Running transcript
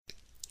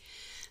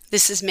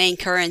This is Maine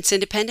Currents,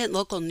 independent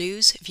local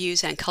news,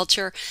 views, and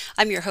culture.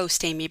 I'm your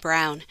host, Amy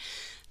Brown.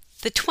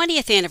 The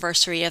 20th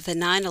anniversary of the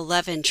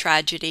 9/11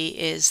 tragedy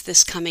is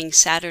this coming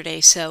Saturday,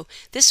 so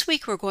this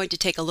week we're going to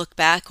take a look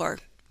back, or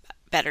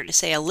better to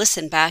say a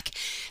listen back,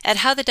 at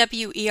how the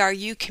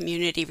WERU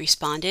community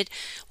responded,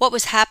 what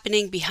was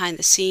happening behind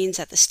the scenes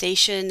at the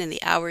station in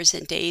the hours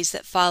and days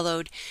that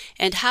followed,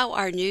 and how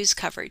our news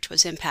coverage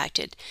was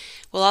impacted.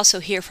 We'll also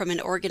hear from an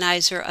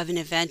organizer of an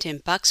event in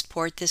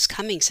Bucksport this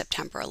coming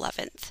September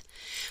 11th.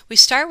 We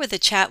start with a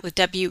chat with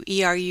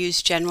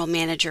WERU's General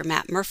Manager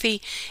Matt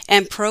Murphy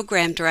and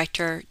Program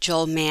Director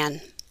Joel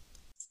Mann.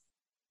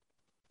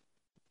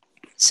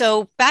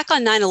 So back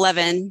on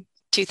 9/11,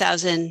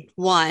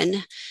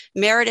 2001,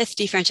 Meredith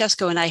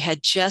DeFrancesco and I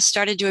had just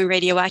started doing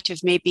Radioactive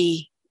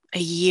maybe a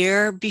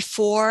year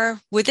before,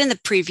 within the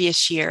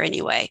previous year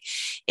anyway.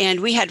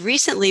 And we had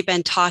recently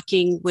been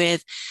talking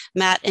with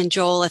Matt and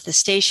Joel at the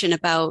station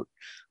about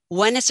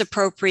when it's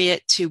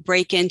appropriate to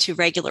break into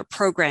regular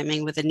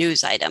programming with a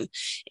news item.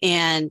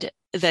 And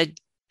the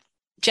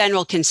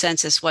general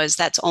consensus was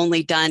that's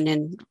only done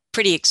in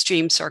pretty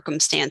extreme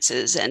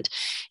circumstances, and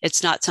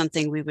it's not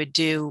something we would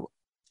do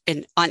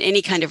on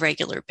any kind of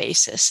regular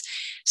basis.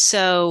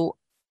 So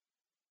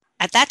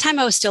at that time,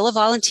 I was still a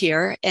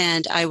volunteer,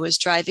 and I was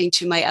driving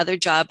to my other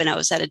job, and I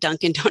was at a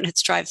Dunkin'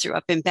 Donuts drive-thru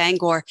up in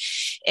Bangor,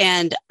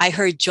 and I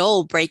heard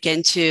Joel break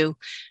into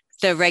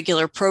the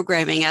regular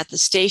programming at the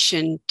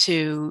station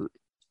to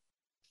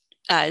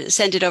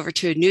send it over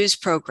to a news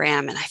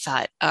program. And I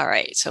thought, all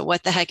right, so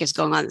what the heck is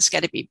going on? It's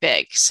got to be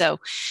big.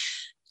 So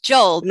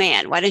Joel,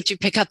 man, why don't you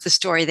pick up the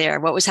story there?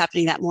 What was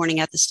happening that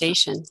morning at the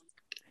station?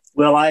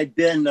 Well, I'd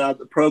been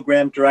the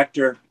program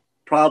director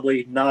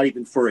probably not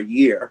even for a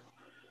year.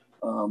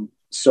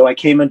 So I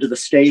came into the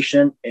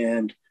station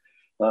and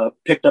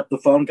picked up the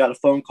phone, got a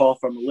phone call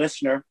from a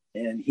listener,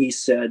 and he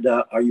said,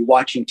 are you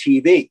watching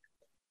TV?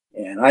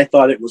 And I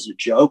thought it was a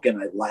joke,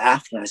 and I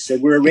laughed, and I said,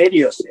 we're a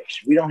radio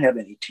station. We don't have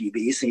any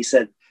TVs. And he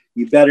said,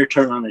 you better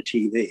turn on the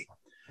TV.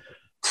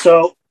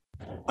 So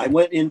I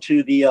went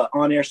into the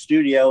on-air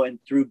studio and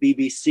threw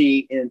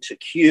BBC into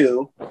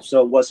Q,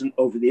 so it wasn't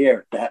over the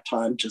air at that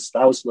time, just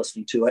I was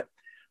listening to it.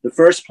 The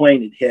first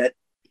plane had hit,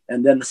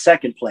 and then the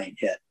second plane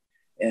hit,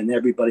 and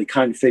everybody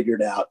kind of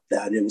figured out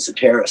that it was a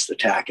terrorist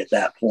attack at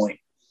that point.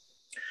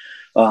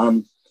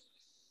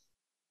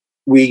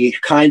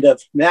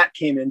 Matt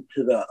came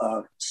into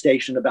the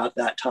station about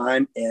that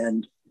time,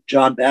 and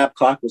John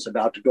Babcock was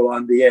about to go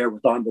on the air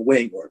with On the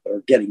Wing, or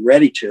getting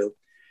ready to.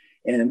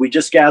 And we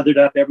just gathered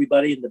up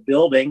everybody in the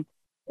building,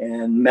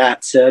 and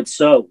Matt said,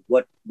 so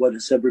what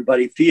does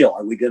everybody feel?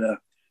 Are we going to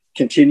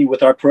continue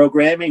with our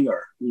programming,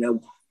 or,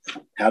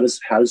 how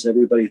does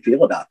everybody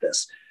feel about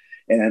this?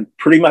 And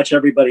pretty much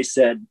everybody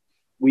said,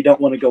 we don't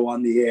want to go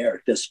on the air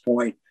at this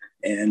point,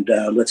 and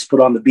let's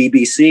put on the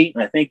BBC.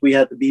 And I think we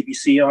had the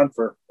BBC on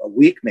for a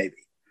week, maybe,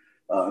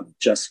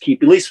 just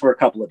keep, at least for a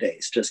couple of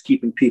days, just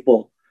keeping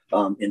people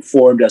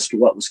informed as to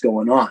what was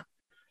going on.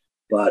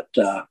 But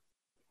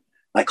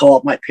I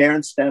called my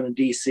parents down in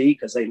DC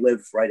because they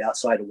live right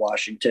outside of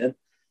Washington.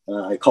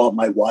 I called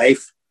my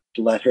wife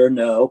to let her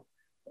know,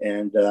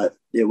 and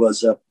it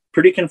was a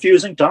pretty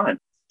confusing time.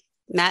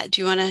 Matt, do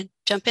you want to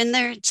jump in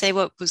there and say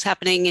what was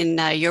happening in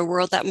your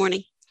world that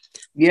morning?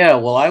 Yeah,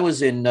 well, I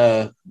was in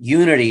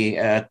Unity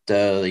at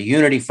the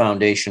Unity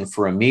Foundation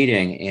for a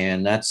meeting,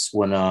 and that's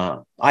when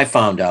I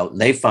found out,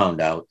 and they found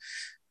out.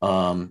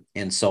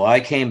 And so I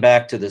came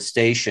back to the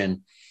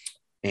station,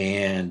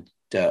 and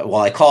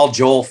I called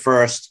Joel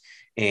first,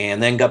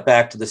 and then got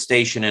back to the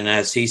station. And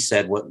as he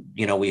said,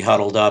 we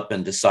huddled up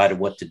and decided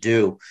what to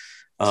do.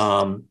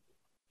 After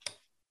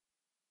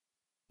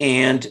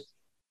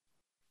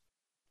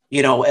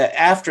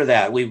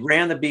that, we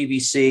ran the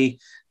BBC,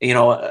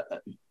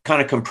 kind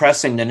of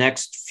compressing the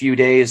next few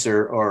days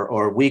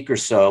or week or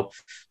so.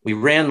 We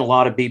ran a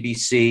lot of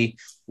BBC.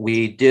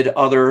 We did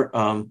other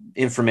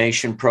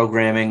information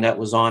programming that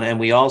was on, and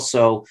we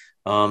also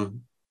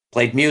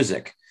played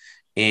music.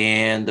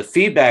 And the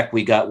feedback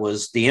we got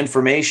was the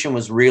information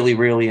was really,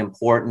 really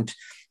important,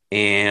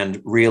 and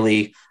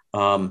really,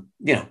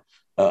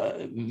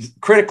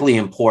 critically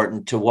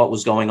important to what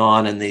was going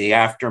on in the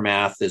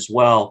aftermath as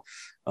well.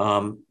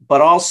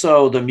 But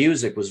also the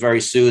music was very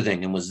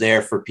soothing and was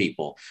there for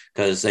people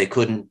because they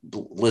couldn't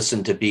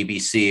listen to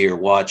BBC or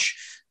watch,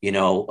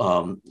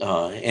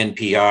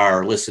 NPR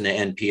or listen to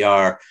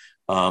NPR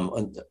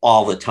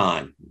all the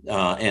time.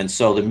 And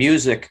so the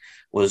music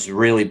was a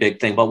really big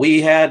thing. But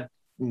we had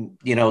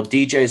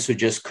DJs who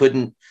just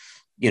couldn't,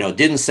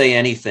 didn't say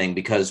anything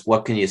because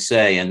what can you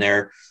say? And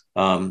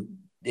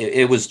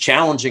it was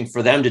challenging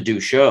for them to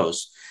do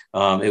shows.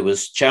 It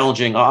was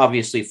challenging,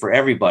 obviously, for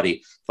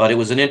everybody, but it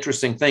was an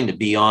interesting thing to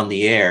be on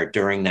the air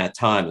during that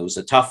time. It was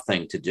a tough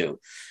thing to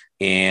do.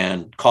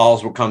 And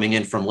calls were coming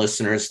in from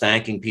listeners,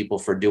 thanking people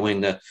for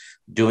doing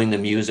the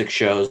music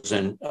shows.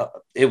 And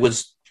it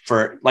was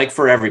for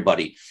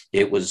everybody,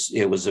 it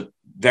was a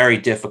very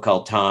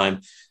difficult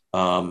time.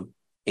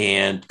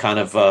 And kind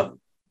of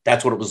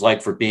that's what it was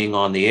like for being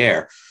on the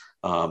air.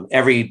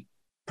 Every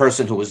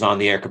person who was on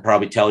the air could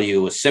probably tell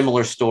you a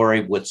similar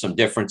story with some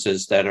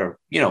differences that are,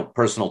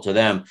 personal to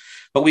them.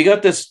 But we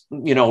got this,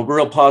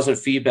 real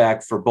positive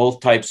feedback for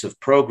both types of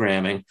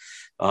programming.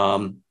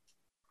 And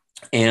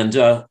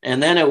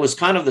then it was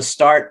kind of the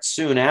start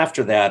soon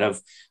after that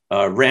of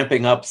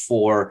ramping up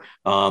for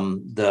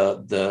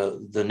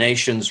the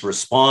nation's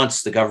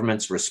response, the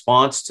government's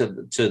response to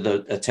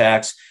the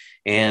attacks.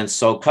 And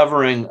so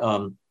covering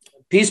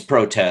peace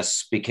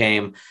protests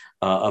became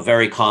a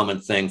very common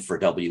thing for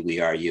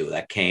WERU.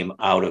 That came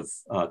out of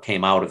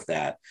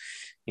that.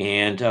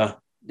 And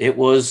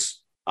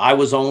I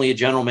was only a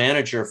general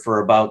manager for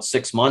about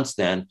 6 months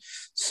then.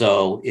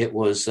 So it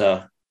was,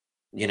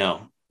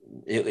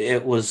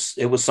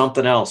 it was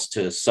something else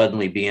to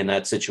suddenly be in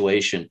that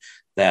situation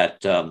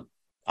that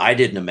I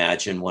didn't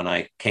imagine when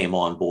I came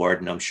on board.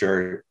 And I'm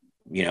sure,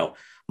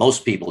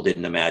 most people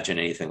didn't imagine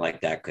anything like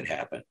that could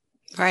happen.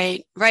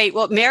 Right.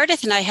 Well,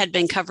 Meredith and I had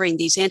been covering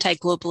these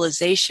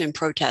anti-globalization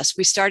protests.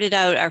 We started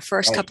out, our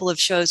first couple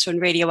of shows on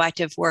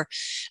Radioactive were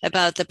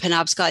about the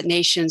Penobscot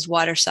Nation's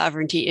water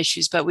sovereignty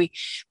issues, but we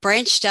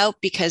branched out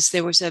because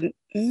there was a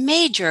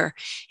major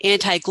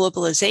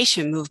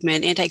anti-globalization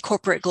movement,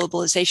 anti-corporate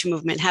globalization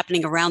movement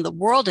happening around the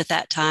world at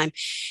that time.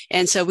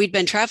 And so we'd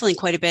been traveling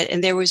quite a bit,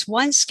 and there was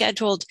one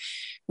scheduled.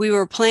 We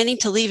were planning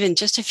to leave in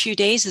just a few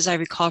days, as I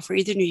recall, for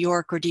either New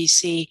York or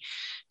DC,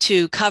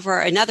 to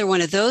cover another one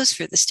of those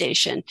for the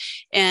station.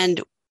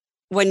 And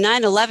when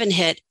 9/11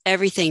 hit,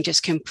 everything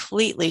just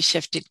completely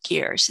shifted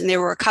gears. And there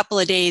were a couple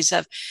of days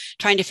of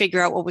trying to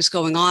figure out what was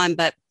going on.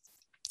 But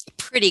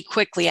pretty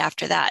quickly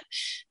after that,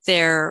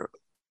 there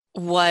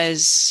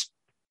was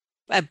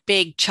a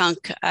big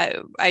chunk,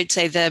 I'd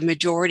say the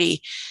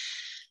majority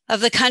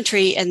of the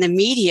country and the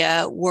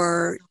media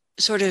were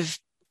sort of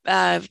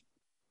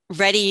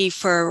ready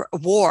for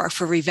war,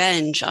 for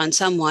revenge on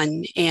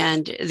someone.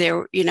 And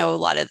there, a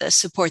lot of the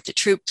support the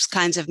troops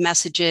kinds of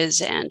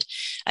messages. And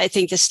I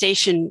think the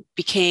station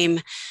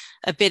became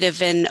a bit of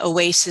an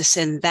oasis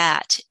in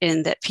that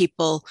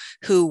people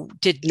who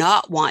did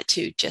not want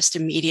to just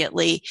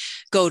immediately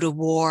go to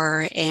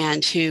war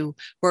and who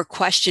were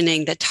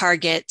questioning the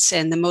targets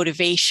and the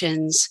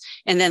motivations,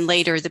 and then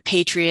later the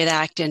Patriot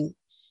Act and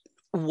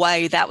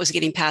why that was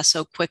getting passed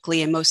so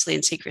quickly and mostly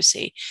in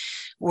secrecy,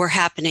 were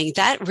happening.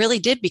 That really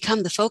did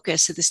become the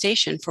focus of the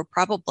station for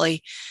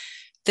probably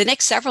the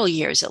next several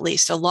years, at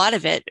least. A lot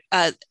of it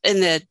in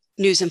the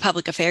News and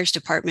Public Affairs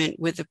department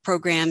with the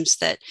programs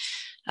that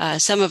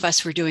some of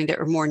us were doing that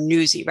were more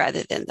newsy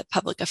rather than the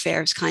public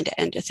affairs kind of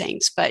end of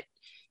things. But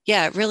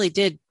yeah, it really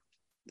did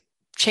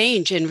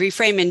change and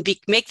reframe and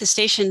make the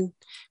station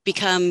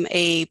become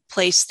a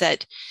place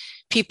that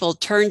people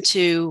turn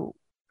to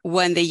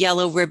when the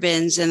yellow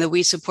ribbons and the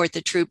 "We support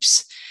the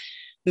troops"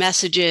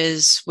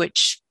 messages,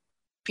 which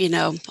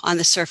on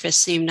the surface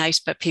seem nice,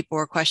 but people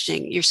were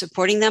questioning, you're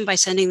supporting them by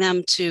sending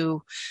them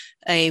to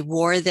a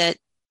war that,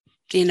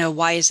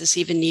 why is this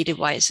even needed?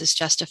 Why is this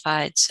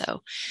justified?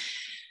 So,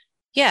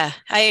 yeah.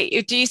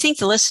 Do you think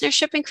the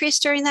listenership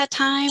increased during that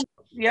time?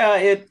 Yeah,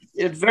 it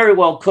very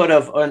well could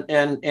have.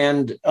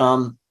 And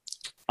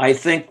I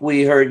think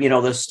we heard,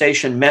 the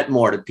station meant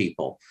more to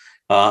people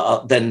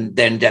than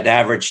at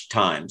average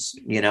times,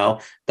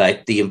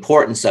 that the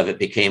importance of it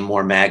became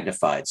more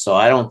magnified. So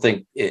I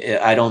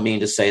don't mean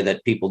to say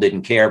that people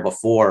didn't care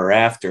before or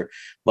after,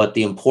 but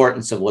the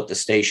importance of what the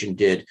station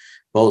did,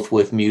 both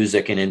with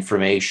music and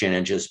information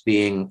and just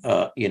being,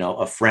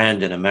 a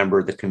friend and a member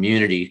of the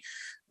community,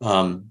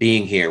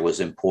 being here was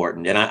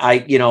important. And I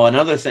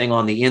another thing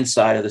on the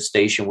inside of the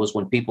station was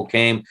when people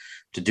came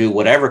to do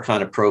whatever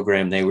kind of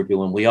program they were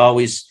doing, we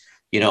always,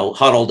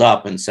 huddled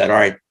up and said, all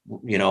right,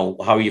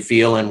 how are you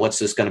feeling? What's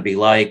this going to be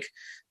like?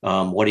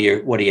 What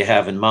do you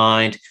have in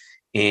mind?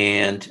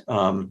 And,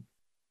 that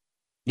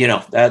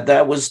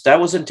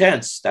was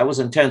intense. That was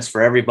intense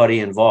for everybody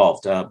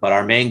involved. But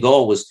our main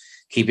goal was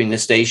keeping the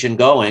station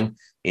going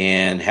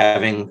and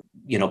having,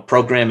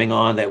 programming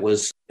on that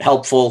was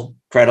helpful,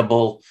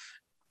 credible,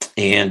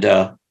 and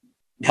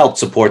helped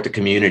support the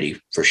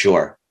community for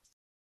sure.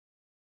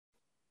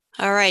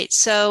 All right.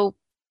 So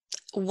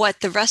what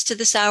the rest of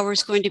this hour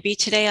is going to be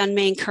today on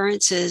Main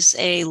Currents is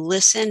a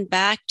listen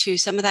back to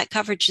some of that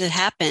coverage that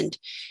happened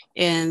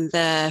in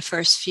the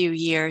first few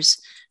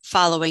years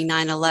following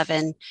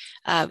 9/11.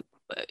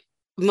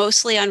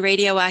 Mostly on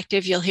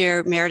Radioactive, you'll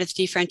hear Meredith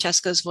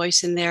DeFrancesco's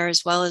voice in there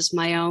as well as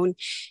my own.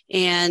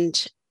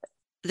 And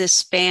this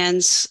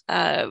spans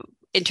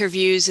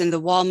interviews in the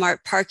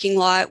Walmart parking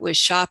lot with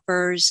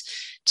shoppers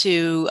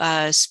to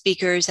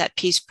speakers at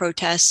peace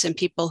protests and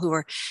people who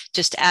were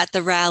just at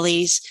the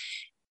rallies.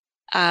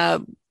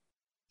 A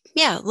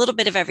little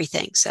bit of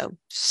everything. So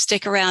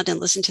stick around and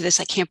listen to this.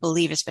 I can't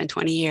believe it's been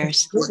 20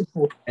 years.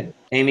 And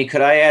Amy,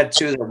 could I add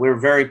too that we're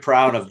very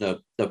proud of the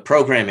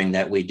programming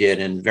that we did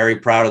and very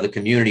proud of the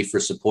community for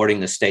supporting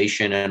the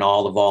station and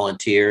all the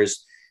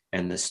volunteers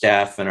and the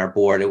staff and our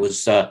board. It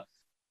was,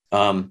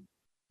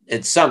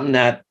 it's something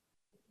that,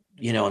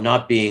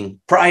 not being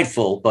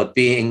prideful, but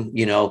being,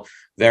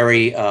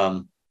 very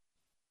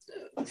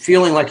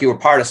feeling like you were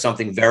part of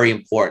something very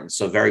important.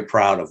 So very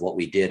proud of what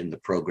we did and the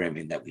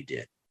programming that we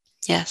did.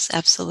 Yes,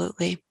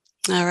 absolutely.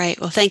 All right.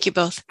 Well, thank you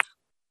both.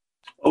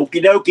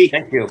 Okie dokie.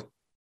 Thank you.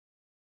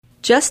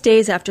 Just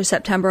days after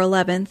September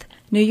 11th,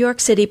 New York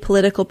City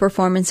political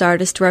performance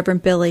artist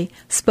Reverend Billy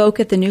spoke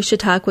at the New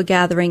Chautauqua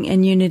Gathering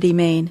in Unity,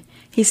 Maine.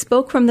 He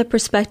spoke from the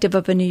perspective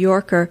of a New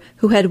Yorker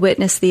who had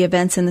witnessed the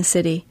events in the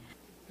city.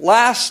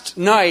 Last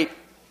night,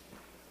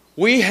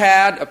 we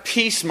had a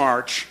peace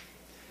march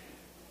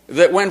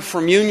that went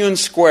from Union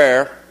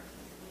Square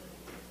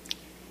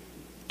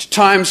to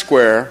Times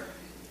Square.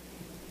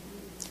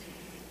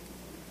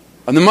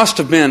 And there must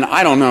have been,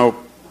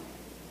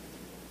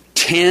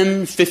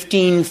 10,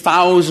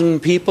 15,000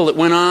 people that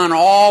went on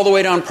all the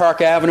way down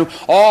Park Avenue,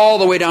 all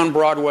the way down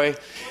Broadway.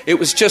 It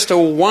was just a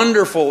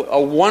wonderful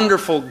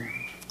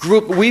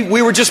group.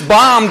 We were just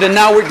bombed, and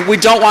now we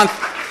don't want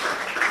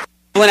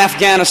in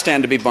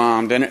Afghanistan to be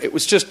bombed. And it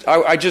was just,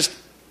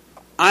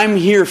 I'm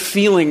here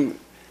feeling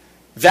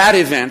that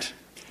event,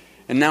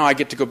 and now I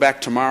get to go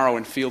back tomorrow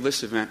and feel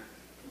this event.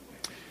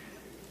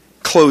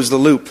 Close the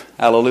loop.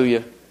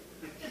 Hallelujah.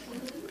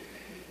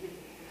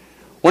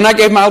 When I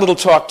gave my little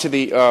talk to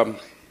the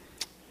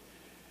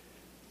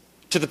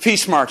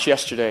Peace March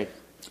yesterday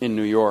in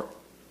New York,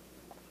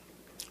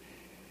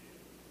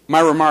 my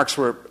remarks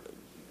were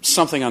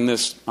something on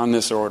this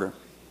order.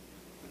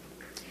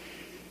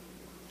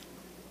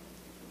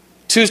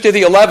 Tuesday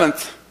the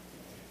 11th,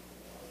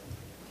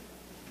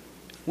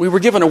 we were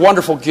given a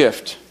wonderful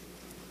gift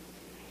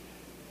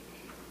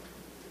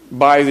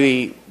by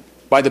the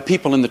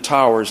people in the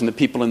towers and the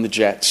people in the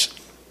jets.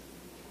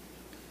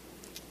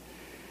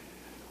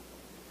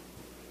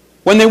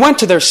 When they went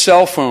to their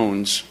cell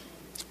phones,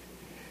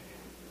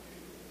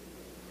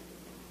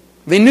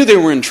 they knew they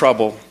were in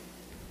trouble.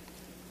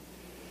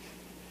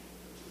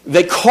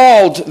 They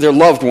called their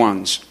loved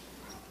ones.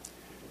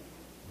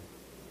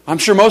 I'm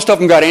sure most of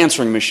them got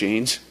answering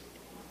machines.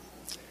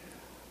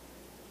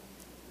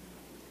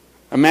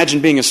 Imagine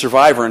being a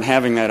survivor and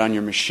having that on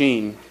your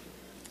machine.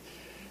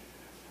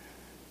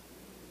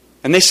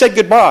 And they said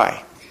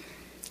goodbye.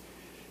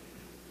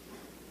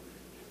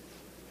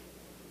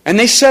 And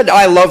they said,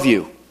 "I love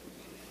you."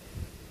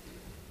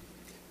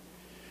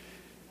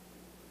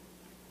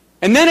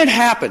 And then it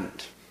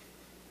happened.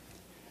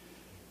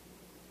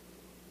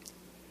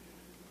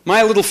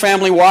 My little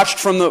family watched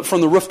from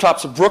the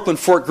rooftops of Brooklyn,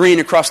 Fort Greene,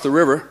 across the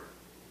river.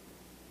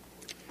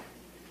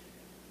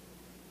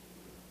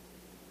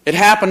 It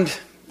happened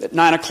at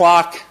 9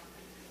 o'clock,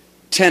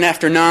 10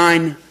 after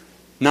 9,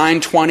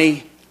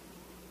 9:20.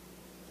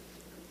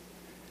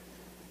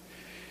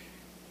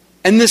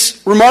 And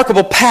this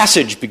remarkable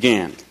passage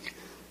began.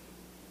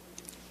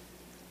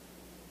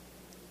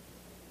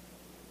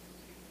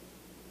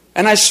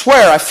 And I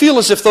swear, I feel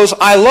as if those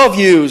I love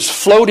yous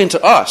flowed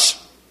into us.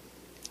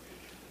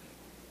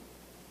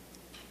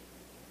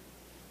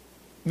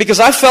 Because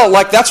I felt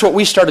like that's what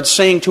we started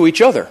saying to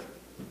each other.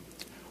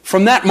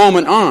 From that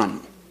moment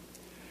on,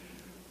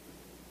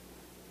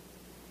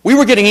 we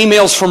were getting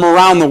emails from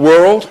around the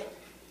world.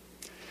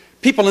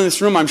 People in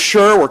this room, I'm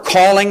sure, were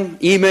calling,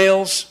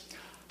 emails,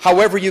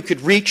 however you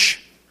could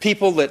reach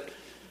people that...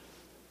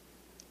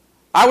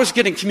 I was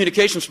getting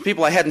communications from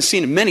people I hadn't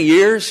seen in many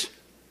years.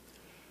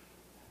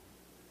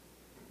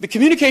 The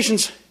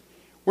communications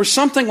were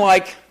something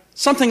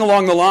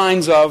along the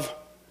lines of,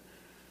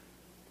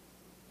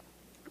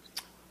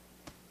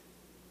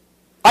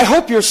 "I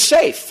hope you're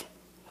safe.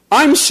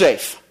 I'm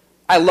safe.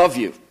 I love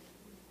you."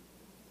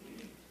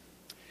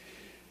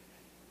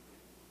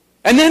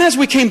 And then as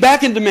we came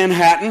back into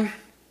Manhattan,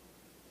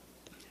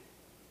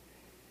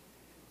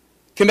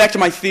 came back to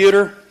my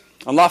theater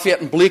on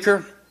Lafayette and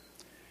Bleecker,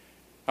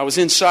 I was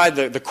inside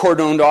the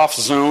cordoned off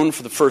zone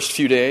for the first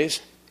few days,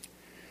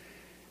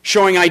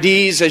 showing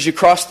IDs as you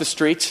crossed the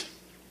streets.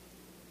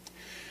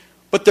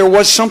 But there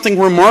was something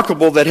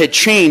remarkable that had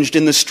changed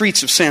in the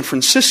streets of San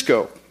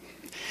Francisco.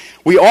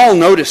 We all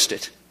noticed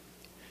it.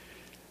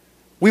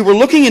 We were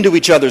looking into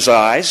each other's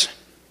eyes.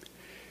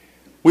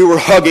 We were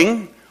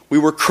hugging. We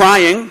were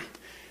crying.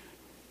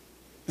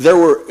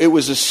 It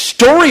was a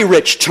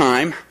story-rich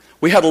time.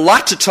 We had a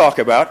lot to talk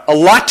about, a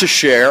lot to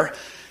share.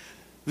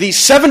 These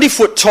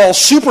 70-foot-tall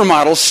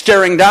supermodels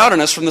staring down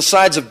on us from the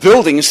sides of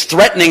buildings,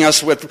 threatening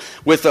us with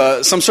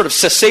some sort of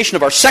cessation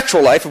of our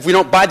sexual life if we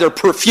don't buy their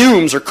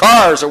perfumes or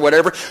cars or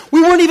whatever.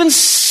 We weren't even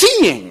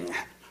seeing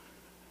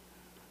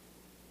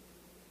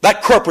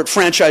that corporate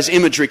franchise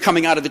imagery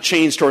coming out of the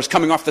chain stores,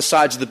 coming off the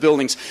sides of the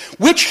buildings,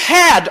 which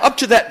had, up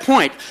to that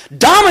point,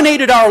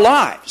 dominated our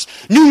lives.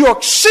 New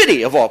York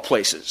City, of all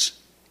places,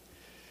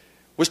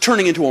 was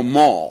turning into a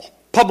mall.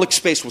 Public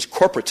space was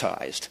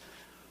corporatized.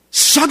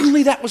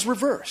 Suddenly that was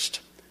reversed.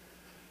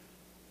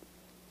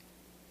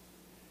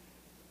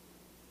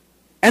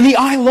 And the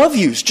I love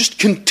yous just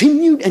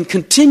continued and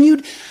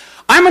continued.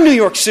 I'm a New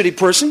York City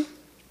person.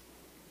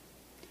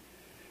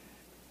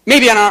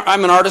 Maybe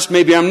I'm an artist,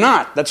 maybe I'm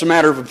not. That's a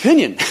matter of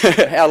opinion.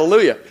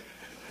 Hallelujah.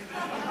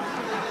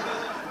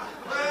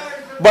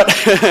 But,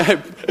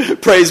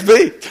 praise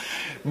be.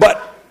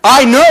 But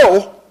I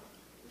know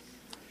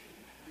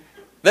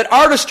that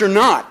artist or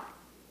not,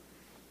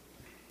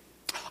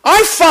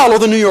 I follow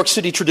the New York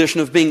City tradition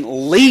of being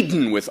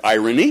laden with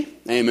irony.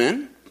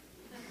 Amen.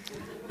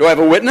 Do I have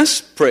a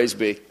witness? Praise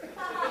be.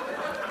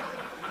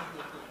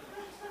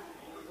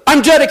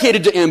 I'm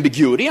dedicated to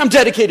ambiguity. I'm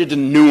dedicated to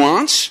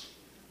nuance.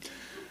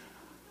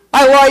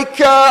 I like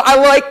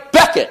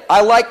Beckett.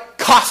 I like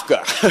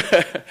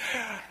Kafka.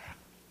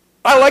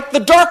 I like the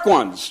dark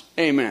ones.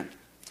 Amen.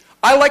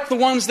 I like the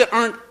ones that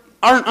aren't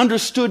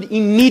understood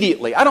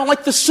immediately. I don't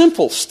like the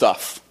simple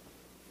stuff.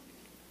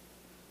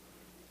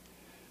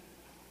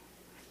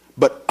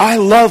 But I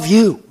love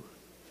you.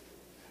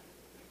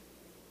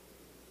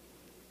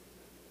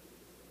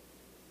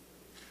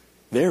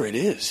 There it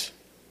is.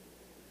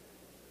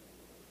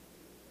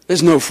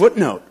 There's no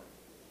footnote.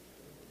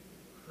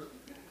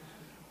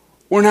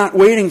 We're not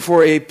waiting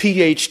for a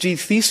PhD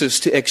thesis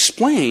to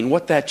explain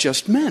what that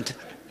just meant.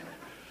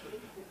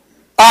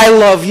 I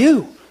love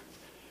you.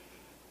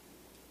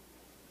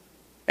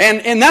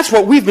 And that's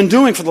what we've been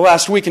doing for the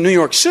last week in New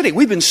York City.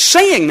 We've been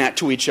saying that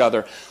to each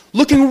other,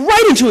 looking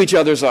right into each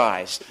other's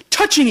eyes,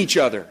 touching each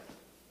other,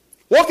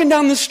 walking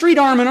down the street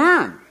arm in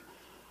arm.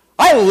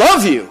 I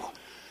love you.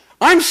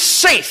 I'm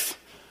safe.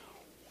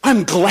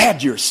 I'm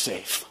glad you're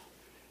safe.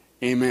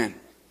 Amen.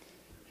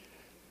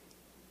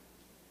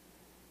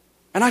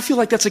 And I feel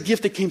like that's a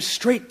gift that came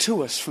straight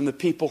to us from the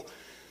people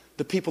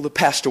that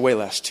passed away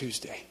last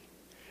Tuesday.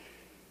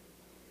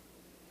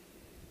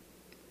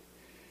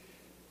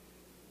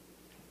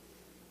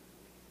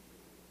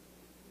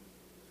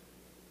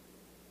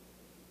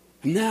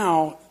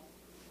 Now,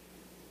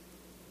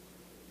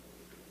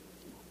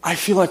 I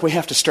feel like we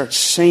have to start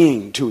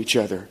saying to each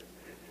other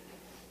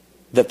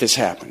that this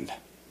happened.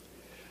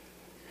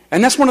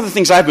 And that's one of the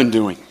things I've been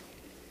doing.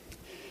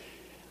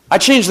 I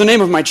changed the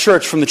name of my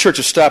church from the Church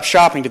of Stop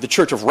Shopping to the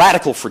Church of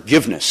Radical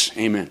Forgiveness.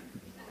 Amen.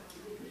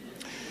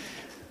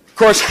 Of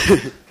course,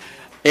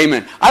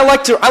 amen. I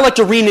like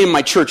to rename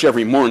my church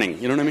every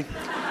morning. You know what I mean?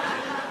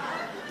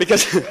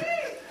 Because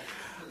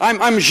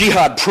I'm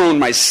jihad prone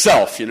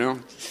myself, you know.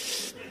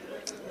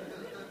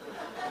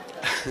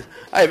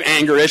 I have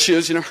anger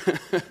issues, you know.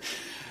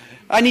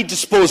 I need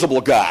disposable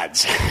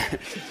gods.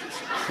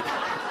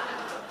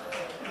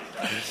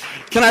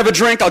 Can I have a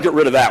drink? I'll get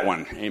rid of that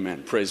one.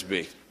 Amen. Praise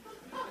be.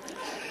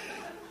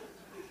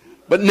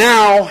 But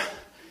now,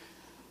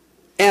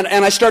 and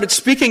I started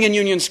speaking in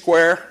Union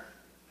Square,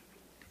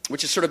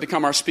 which has sort of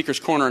become our speaker's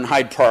corner in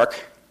Hyde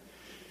Park.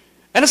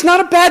 And it's not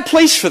a bad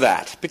place for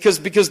that, because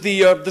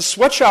the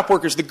sweatshop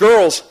workers, the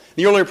girls,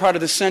 in the earlier part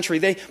of this century,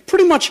 they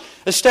pretty much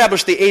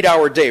established the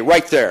 8-hour day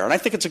right there. And I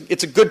think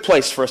it's a good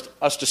place for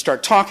us to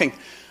start talking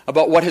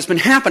about what has been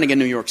happening in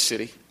New York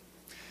City,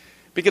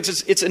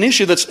 because it's an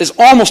issue that's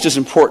almost as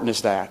important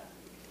as that.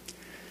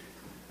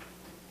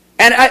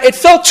 And it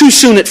felt too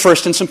soon at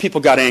first, and some people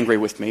got angry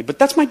with me, but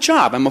that's my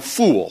job. I'm a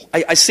fool.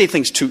 I say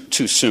things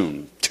too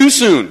soon. Too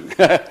soon.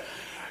 Do I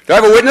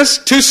have a witness?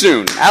 Too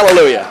soon.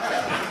 Hallelujah.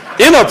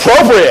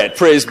 Inappropriate,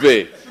 praise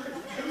be.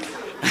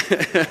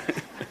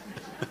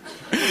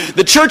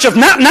 The church of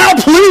not now,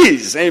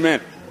 please.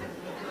 Amen.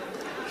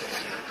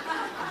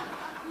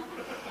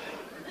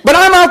 But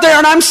I'm out there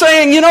and I'm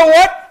saying, you know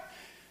what?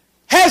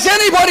 Has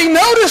anybody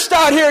noticed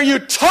out here, you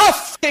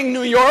tough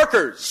New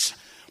Yorkers?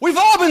 We've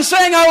all been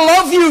saying I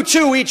love you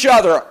to each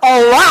other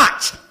a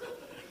lot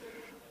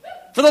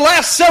for the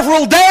last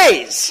several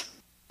days.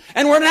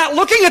 And we're not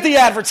looking at the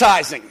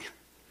advertising.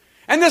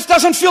 And this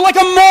doesn't feel like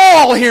a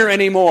mall here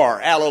anymore.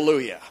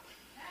 Hallelujah.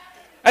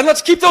 And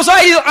let's keep those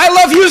I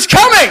love yous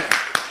coming.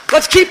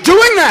 Let's keep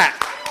doing that.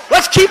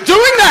 Let's keep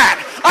doing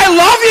that. I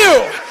love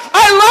you.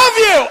 I love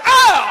you.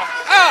 Ow.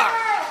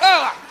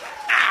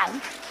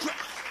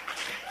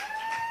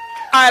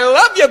 I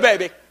love you,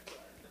 baby.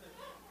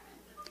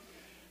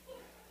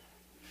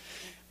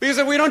 Because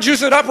if we don't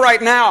juice it up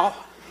right now,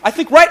 I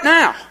think right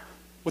now,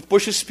 with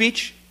Bush's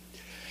speech,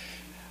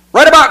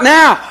 right about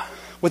now,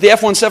 with the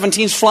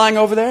F-117s flying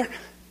over there,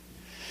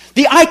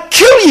 the I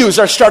kill yous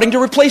are starting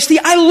to replace the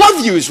I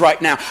love yous right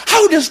now.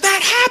 How does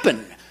that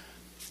happen?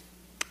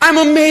 I'm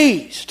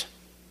amazed.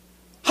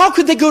 How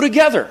could they go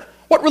together?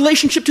 What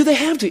relationship do they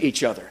have to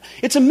each other?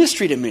 It's a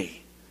mystery to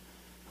me.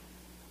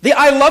 The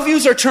I love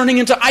yous are turning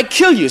into I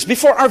kill yous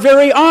before our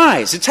very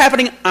eyes. It's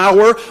happening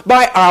hour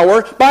by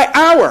hour by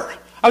hour.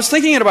 I was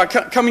thinking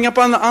about coming up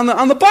on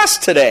the bus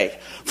today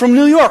from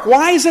New York.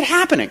 Why is it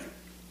happening?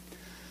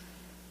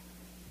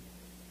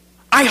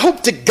 I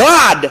hope to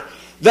God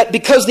that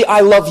because the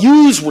I love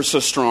yous were so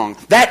strong,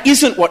 that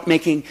isn't what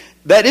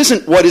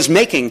is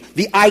making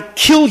the I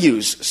kill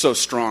yous so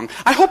strong.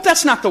 I hope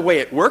that's not the way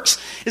it works.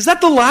 Is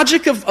that the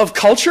logic of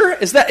culture?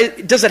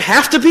 Does it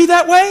have to be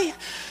that way?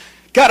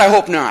 God, I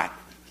hope not.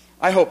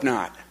 I hope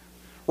not.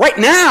 Right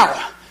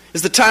now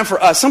is the time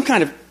for us, some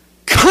kind of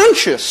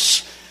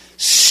conscious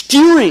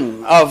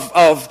steering of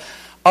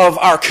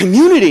our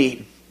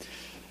community,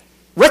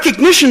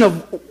 recognition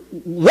of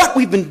what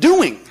we've been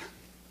doing.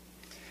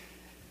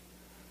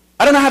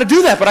 I don't know how to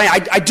do that, but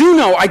I do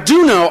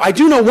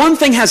know one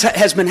thing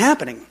has been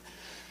happening.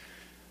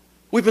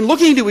 We've been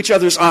looking into each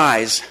other's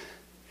eyes,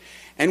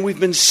 And we've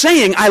been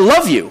saying, I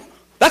love you.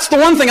 That's the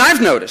one thing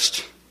I've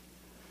noticed.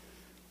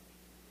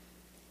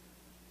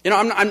 You know,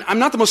 I'm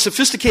not the most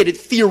sophisticated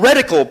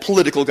theoretical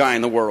political guy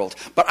in the world,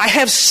 but I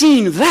have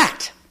seen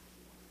that.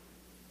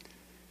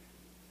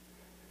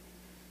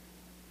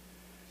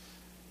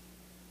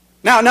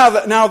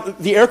 Now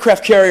the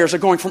aircraft carriers are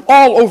going from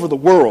all over the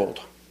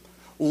world,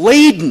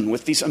 laden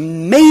with these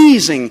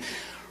amazing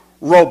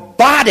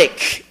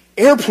robotic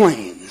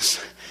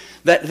airplanes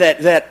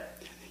that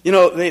you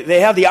know,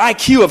 they have the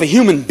IQ of a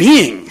human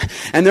being,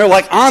 and they're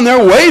like on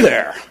their way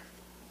there.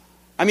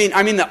 I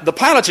mean, the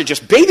pilots are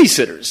just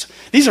babysitters.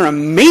 These are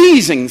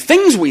amazing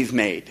things we've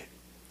made.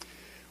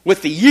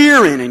 With the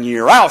year in and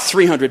year out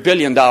 $300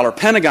 billion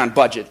Pentagon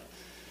budget,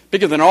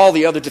 bigger than all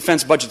the other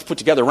defense budgets put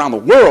together around the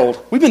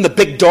world, we've been the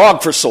big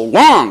dog for so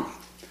long.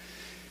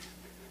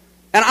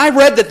 And I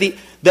read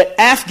that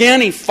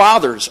Afghani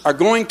fathers are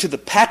going to the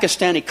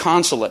Pakistani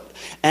consulate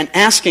and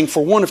asking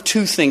for one of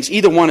two things.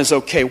 Either one is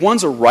okay.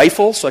 One's a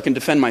rifle, so I can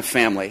defend my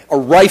family. A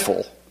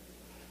rifle.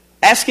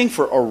 Asking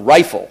for a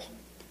rifle.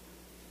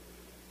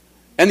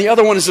 And the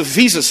other one is a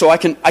visa, so I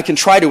can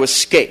try to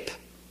escape.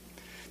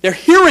 They're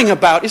hearing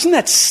about, isn't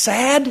that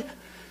sad?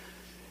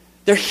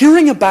 They're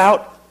hearing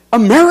about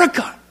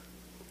America.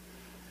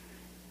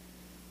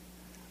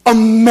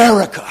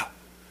 America.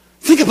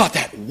 Think about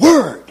that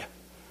word.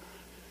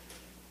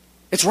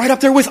 It's right up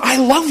there with I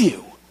love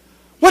you.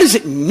 What does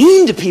it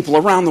mean to people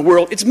around the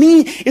world? It's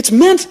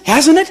meant,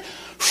 hasn't it?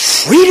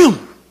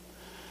 Freedom.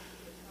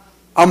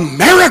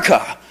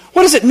 America.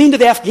 What does it mean to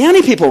the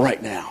Afghani people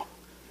right now?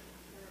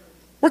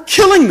 We're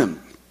killing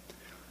them.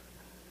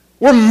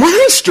 We're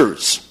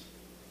monsters.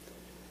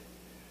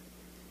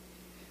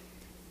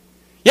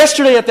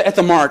 Yesterday at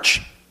the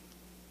march,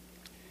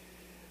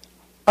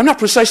 I'm not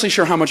precisely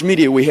sure how much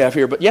media we have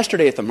here, but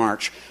yesterday at the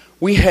march,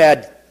 we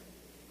had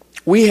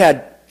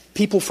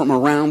people from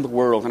around the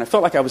world, and I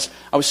felt like I was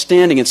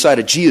standing inside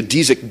a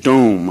geodesic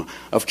dome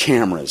of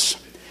cameras.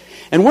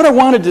 And what I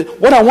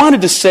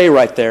wanted to say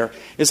right there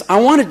is I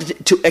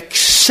wanted to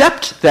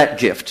accept that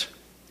gift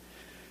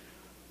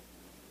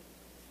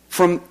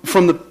from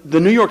the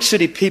New York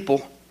City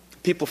people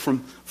from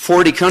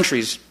 40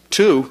 countries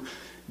too,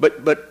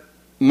 but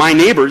my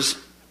neighbors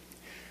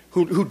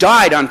who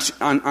died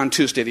on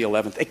Tuesday the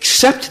 11th.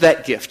 Accept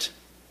that gift.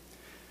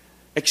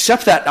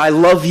 Accept that I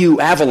love you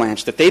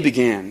avalanche that they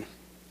began.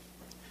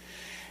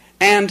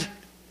 And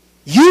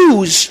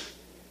use,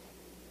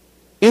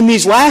 in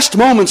these last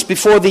moments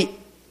before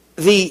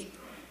the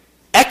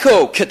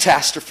echo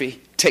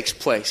catastrophe takes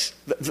place,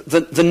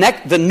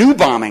 the new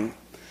bombing,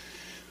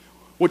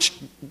 which,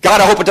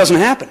 God, I hope it doesn't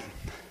happen.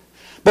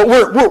 But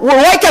we're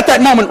like at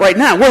that moment right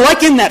now. We're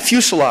like in that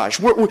fuselage.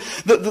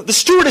 The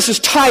stewardess is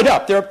tied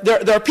up.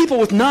 There are people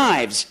with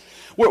knives.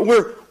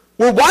 We're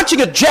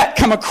watching a jet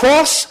come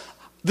across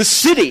the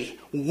city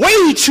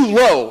way too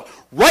low,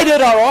 right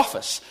at our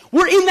office.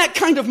 We're in that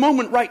kind of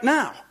moment right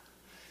now.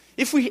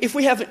 If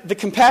we have the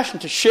compassion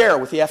to share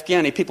with the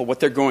Afghani people what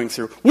they're going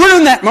through, we're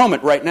in that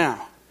moment right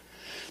now.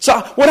 So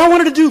what I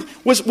wanted to do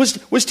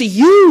was to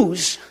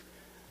use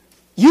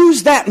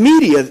that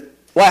media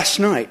last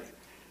night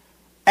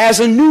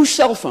as a new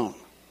cell phone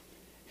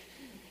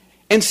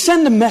and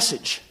send a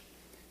message.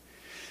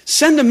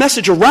 Send a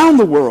message around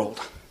the world.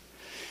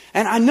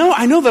 And I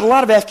know that a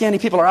lot of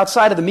Afghani people are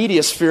outside of the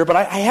media sphere, but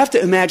I have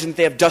to imagine that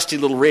they have dusty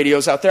little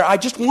radios out there. I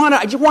just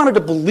wanted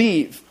to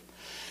believe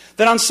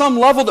that on some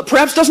level that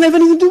perhaps doesn't have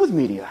anything to do with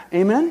media.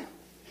 Amen?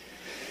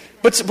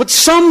 But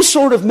some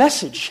sort of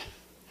message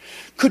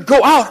could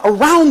go out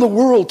around the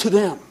world to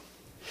them.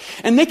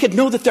 And they could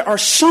know that there are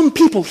some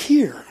people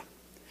here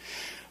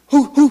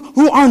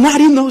who are not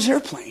in those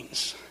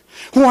airplanes,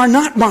 who are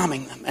not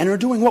bombing them, and are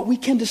doing what we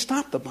can to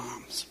stop the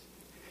bombs.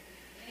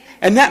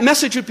 And that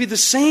message would be the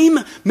same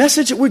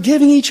message that we're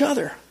giving each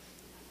other.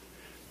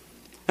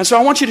 And so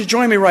I want you to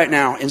join me right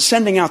now in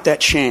sending out that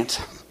chant.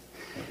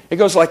 It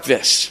goes like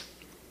this.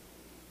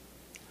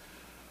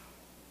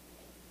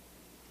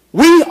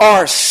 We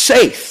are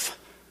safe.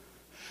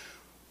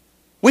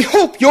 We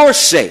hope you're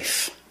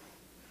safe.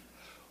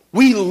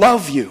 We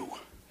love you.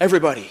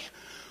 Everybody.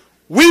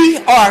 We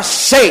are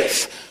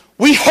safe.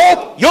 We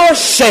hope you're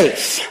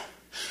safe.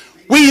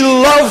 We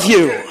love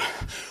you.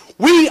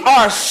 We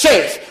are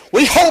safe.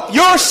 We hope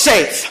you're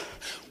safe.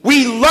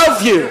 We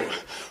love you.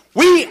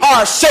 We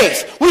are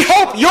safe. We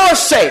hope you're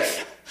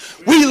safe.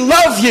 We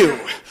love you.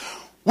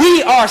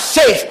 We are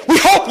safe. We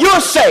hope you're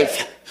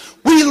safe.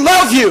 We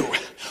love you.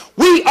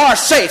 We are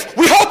safe.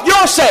 We hope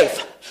you're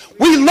safe.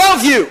 We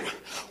love you.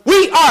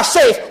 We are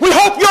safe. We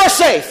hope you're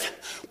safe.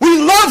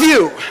 We love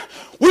you.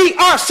 We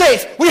are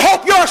safe. We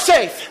hope you're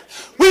safe.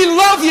 We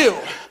love you.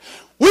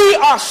 We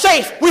are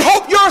safe. We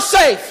hope you're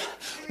safe.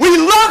 We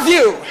love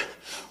you.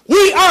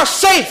 We are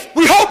safe.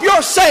 We hope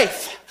you're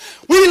safe.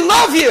 We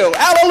love you.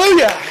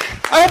 Hallelujah.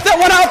 I hope that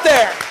went out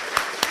there.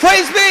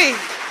 Praise be.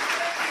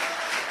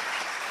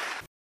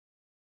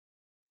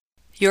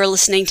 You're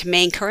listening to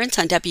Maine Currents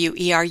on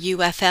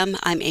WERU-FM.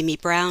 I'm Amy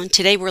Brown.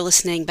 Today we're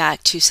listening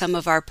back to some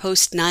of our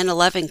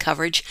post-9/11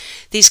 coverage.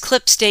 These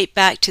clips date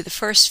back to the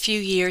first few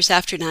years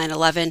after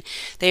 9/11.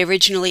 They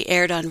originally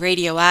aired on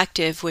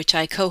Radioactive, which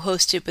I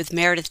co-hosted with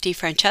Meredith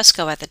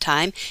DeFrancesco at the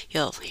time.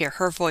 You'll hear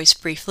her voice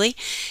briefly.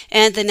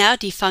 And the now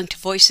defunct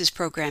Voices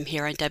program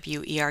here on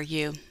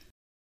WERU.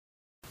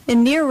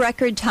 In near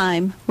record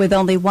time, with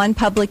only one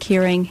public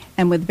hearing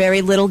and with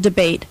very little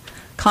debate,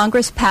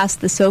 Congress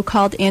passed the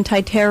so-called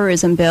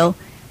anti-terrorism bill,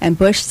 and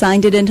Bush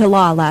signed it into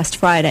law last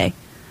Friday.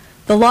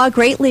 The law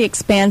greatly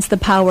expands the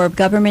power of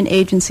government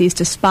agencies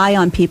to spy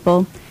on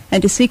people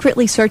and to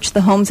secretly search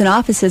the homes and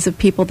offices of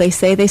people they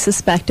say they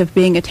suspect of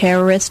being a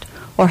terrorist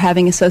or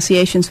having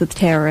associations with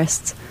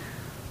terrorists.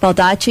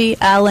 Baldacci,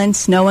 Allen,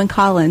 Snowe, and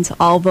Collins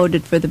all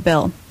voted for the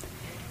bill.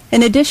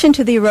 In addition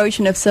to the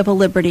erosion of civil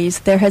liberties,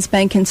 there has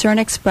been concern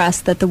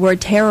expressed that the word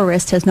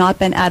terrorist has not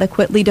been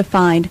adequately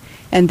defined,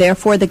 and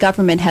therefore the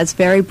government has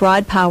very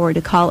broad power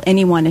to call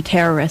anyone a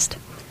terrorist.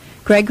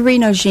 Gregory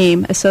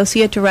Nojim,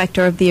 Associate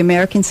Director of the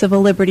American Civil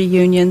Liberty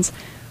Union's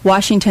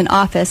Washington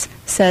office,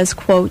 says,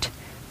 quote,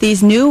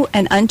 "These new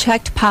and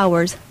unchecked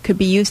powers could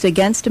be used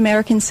against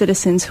American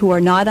citizens who are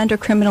not under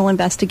criminal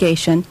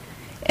investigation,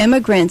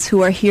 immigrants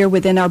who are here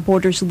within our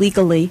borders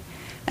legally,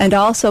 and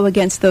also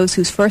against those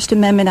whose First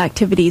Amendment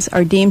activities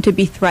are deemed to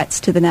be threats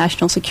to the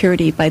national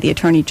security by the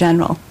Attorney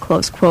General,"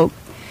 close quote.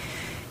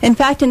 In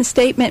fact, in a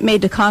statement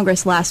made to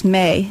Congress last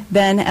May,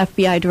 then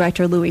FBI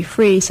Director Louis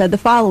Freeh said the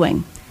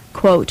following,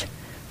 quote,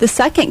 "The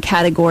second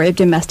category of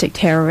domestic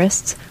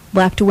terrorists,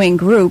 left-wing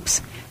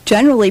groups,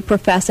 generally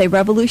profess a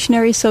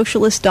revolutionary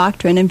socialist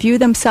doctrine and view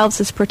themselves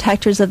as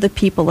protectors of the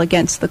people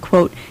against the,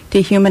 quote,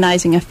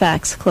 dehumanizing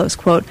effects, close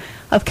quote,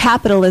 of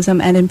capitalism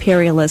and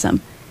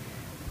imperialism.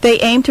 They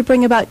aim to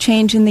bring about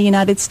change in the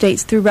United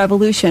States through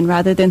revolution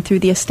rather than through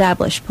the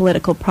established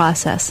political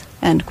process,"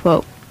 end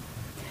quote.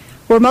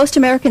 Were most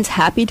Americans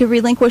happy to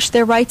relinquish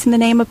their rights in the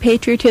name of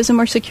patriotism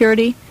or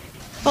security?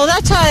 Well,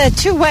 that's a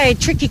two-way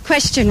tricky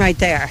question right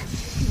there.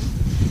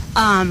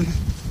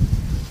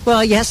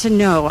 Well, yes and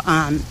no.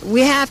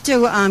 We have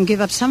to give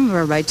up some of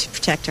our rights to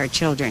protect our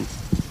children.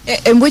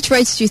 And which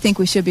rights do you think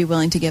we should be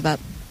willing to give up?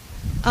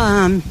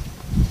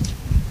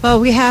 Well,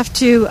 we have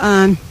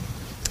to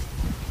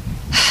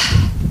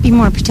be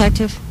more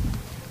protective.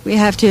 We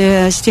have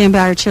to stand by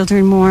our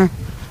children more,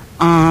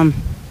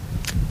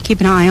 keep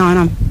an eye on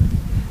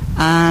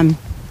them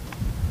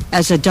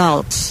as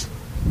adults,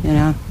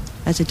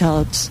 as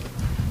adults.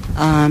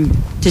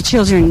 The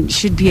children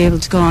should be able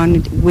to go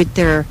on with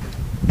their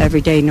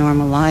everyday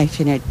normal life,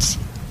 and it's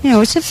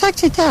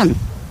affected them.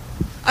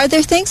 Are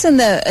there things in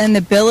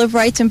the Bill of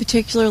Rights in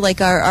particular,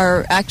 like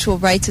our actual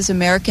rights as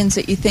Americans,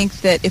 that you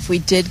think that if we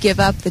did give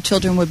up, the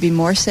children would be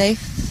more safe?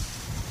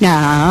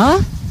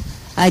 No.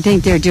 I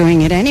think they're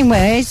doing it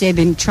anyways. They've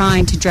been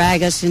trying to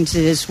drag us into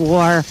this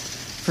war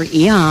for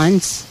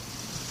eons.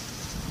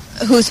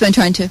 Who's been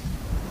trying to?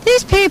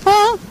 These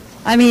people.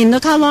 I mean,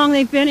 look how long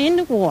they've been in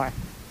the war.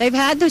 They've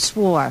had this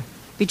war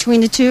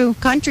between the two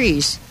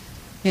countries,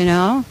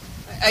 Are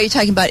you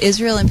talking about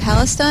Israel and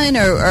Palestine,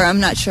 or I'm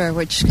not sure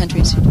which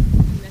countries?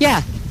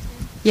 Yeah,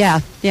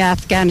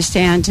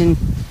 Afghanistan and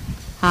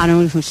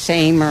Saddam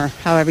Hussein, or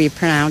however you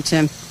pronounce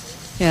him.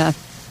 Yeah.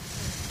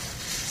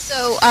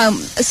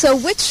 So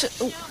which...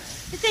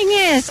 The thing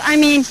is,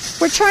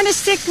 we're trying to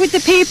stick with the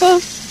people.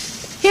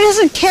 He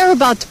doesn't care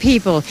about the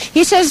people.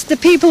 He says the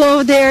people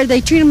over there,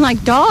 they treat him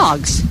like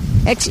dogs.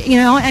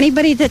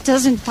 Anybody that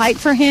doesn't fight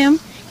for him,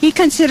 he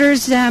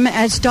considers them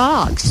as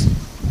dogs.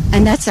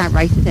 And that's not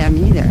right for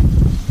them either.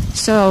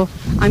 So,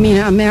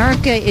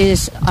 America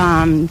is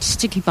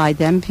sticking by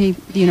them,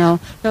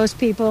 those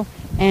people.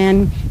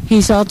 And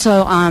he's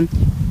also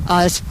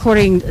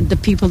supporting the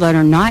people that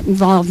are not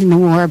involved in the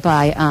war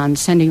by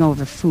sending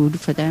over food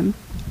for them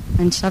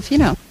and stuff,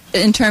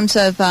 In terms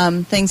of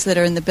things that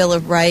are in the Bill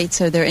of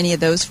Rights, are there any of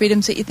those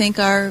freedoms that you think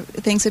are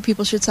things that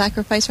people should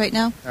sacrifice right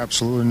now?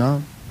 Absolutely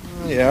not.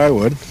 Yeah, I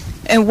would.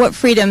 And what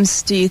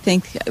freedoms do you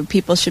think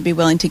people should be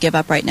willing to give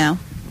up right now?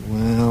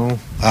 Well,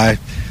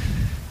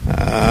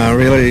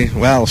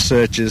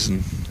 searches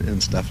and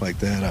stuff like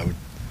that,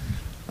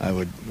 I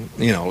would,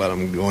 let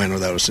them go in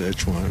without a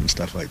search warrant and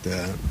stuff like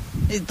that.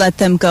 Let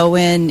them go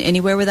in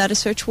anywhere without a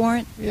search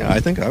warrant? Yeah, I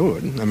think I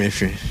would.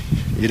 If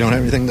you don't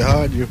have anything to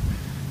hide,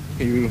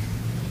 you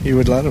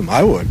would let them.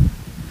 I would.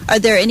 Are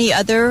there any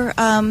other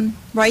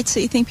rights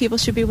that you think people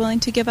should be willing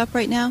to give up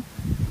right now?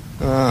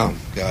 Oh,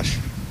 gosh.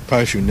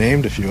 Probably should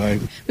named a few.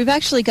 We've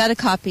actually got a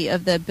copy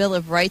of the Bill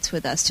of Rights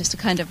with us just to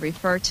kind of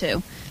refer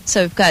to.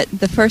 So we've got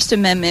the First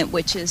Amendment,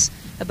 which is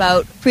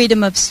about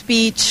freedom of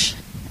speech,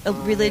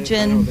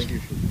 religion. I don't think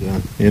you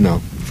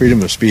should,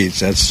 freedom of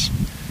speech, that's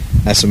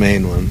the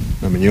main one.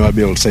 You ought to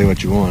be able to say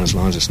what you want as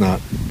long as it's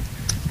not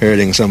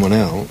hurting someone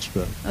else.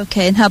 But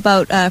okay, and how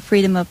about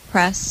freedom of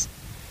press?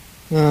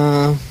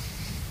 I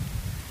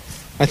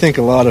think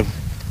a lot of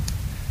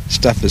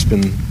stuff that's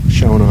been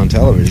shown on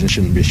television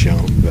shouldn't be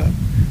shown, but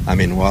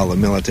while the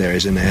military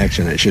is in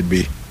action, I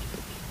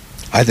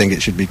think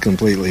it should be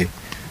completely,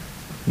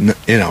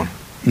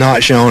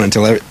 not shown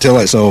until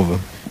it's over.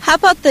 How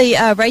about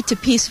the right to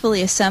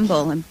peacefully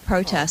assemble and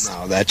protest?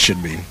 No, that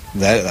should be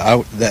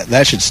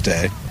that should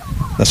stay.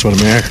 That's what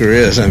America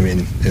is. I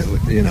mean,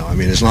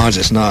 as long as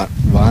it's not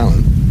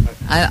violent.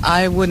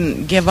 I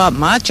wouldn't give up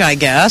much, I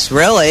guess,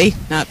 really,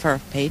 not for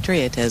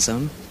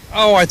patriotism.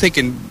 Oh, I think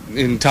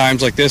in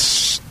times like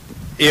this,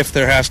 if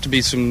there has to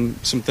be some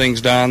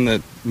things done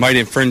that might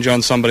infringe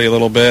on somebody a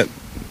little bit,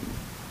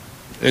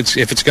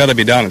 if it's got to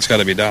be done, it's got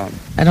to be done.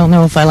 I don't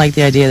know if I like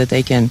the idea that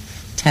they can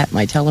tap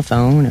my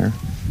telephone or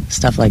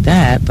stuff like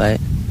that,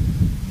 but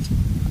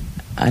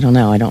I don't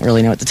know. I don't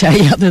really know what to tell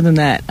you other than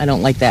that. I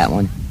don't like that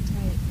one.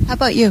 How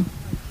about you?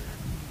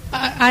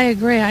 I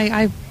agree.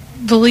 I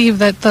believe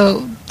that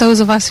those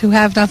of us who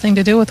have nothing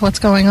to do with what's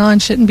going on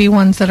shouldn't be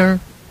ones that are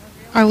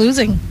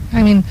losing.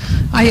 I mean,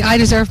 I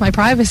deserve my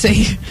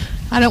privacy.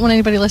 I don't want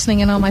anybody listening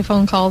in on my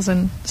phone calls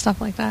and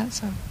stuff like that.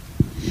 So,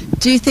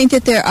 do you think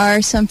that there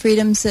are some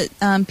freedoms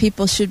that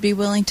people should be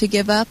willing to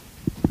give up?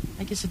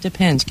 I guess it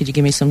depends. Could you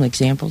give me some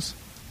examples?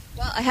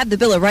 Well, I have the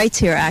Bill of Rights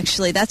here,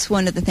 actually. That's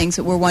one of the things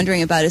that we're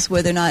wondering about, is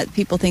whether or not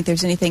people think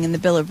there's anything in the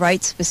Bill of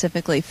Rights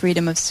specifically,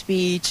 freedom of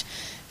speech,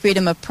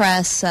 freedom of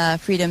press,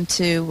 freedom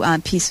to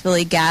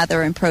peacefully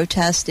gather and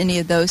protest, any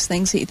of those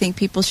things that you think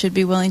people should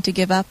be willing to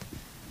give up?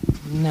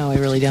 No, I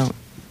really don't.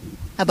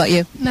 How about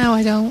you? No,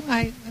 I don't.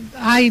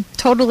 I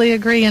totally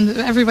agree, and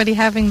everybody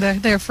having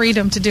their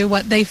freedom to do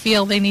what they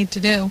feel they need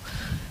to do,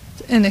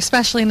 and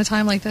especially in a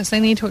time like this, they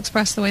need to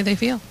express the way they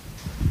feel.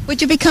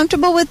 Would you be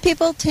comfortable with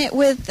people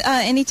with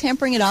any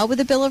tampering at all with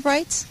the Bill of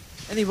Rights?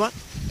 Any what?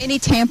 Any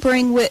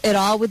tampering at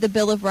all with the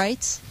Bill of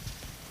Rights?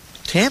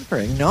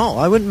 Tampering? No,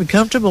 I wouldn't be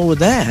comfortable with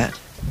that.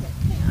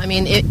 I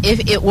mean,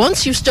 if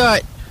once you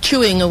start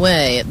chewing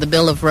away at the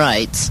Bill of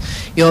Rights,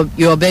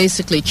 you're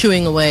basically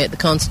chewing away at the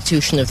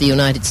Constitution of the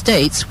United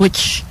States,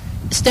 which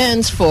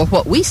stands for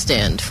what we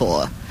stand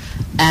for,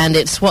 and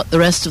it's what the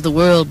rest of the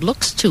world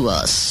looks to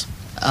us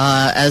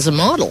as a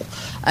model.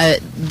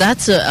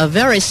 That's a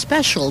very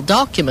special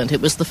document.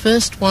 It was the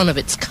first one of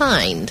its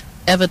kind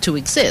ever to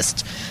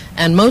exist,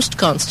 and most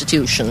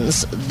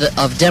constitutions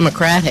of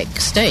democratic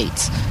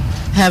states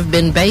have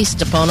been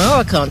based upon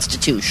our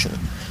Constitution.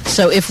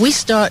 So if we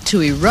start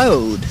to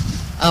erode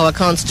our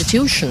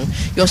Constitution,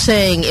 you're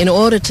saying in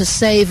order to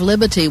save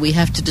liberty, we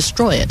have to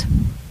destroy it.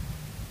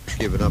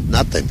 Giving up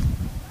nothing.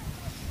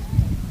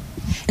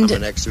 I'm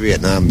an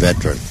ex-Vietnam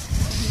veteran.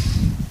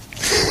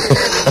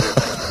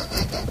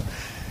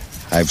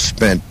 I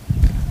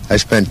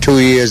spent 2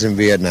 years in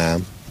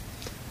Vietnam,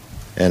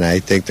 and I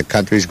think the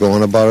country's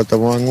going about it the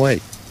wrong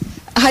way.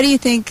 How do you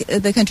think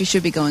the country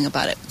should be going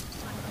about it?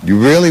 You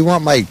really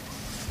want my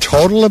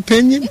total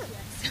opinion?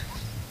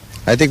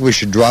 I think we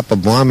should drop a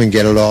bomb and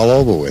get it all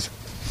over with.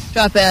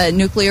 Drop a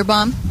nuclear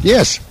bomb?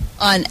 Yes.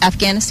 On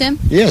Afghanistan?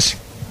 Yes.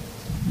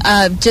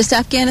 Just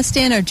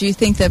Afghanistan, or do you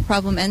think the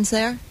problem ends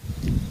there?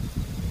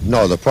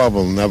 No, the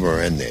problem will never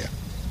end there,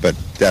 but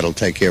that'll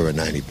take care of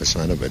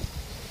 90% of it.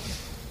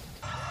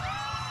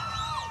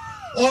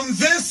 On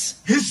this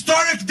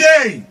historic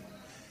day,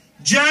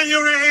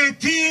 January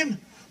 18,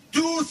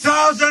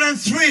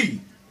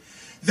 2003,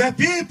 the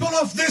people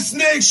of this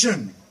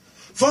nation,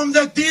 from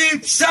the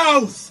deep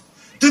south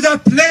to the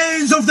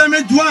plains of the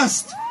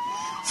Midwest,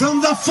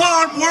 from the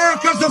farm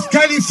workers of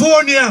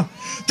California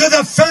to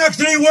the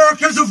factory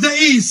workers of the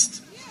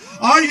East,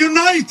 are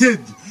united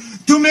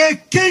to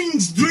make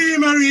King's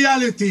dream a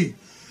reality,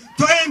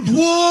 to end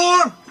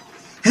war,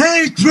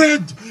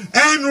 hatred,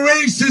 and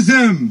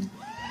racism.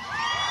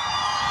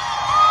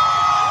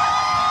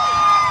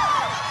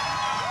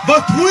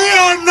 But we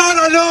are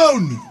not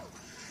alone.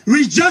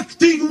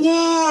 Rejecting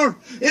war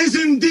is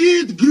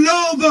indeed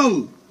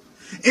global.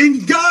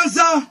 In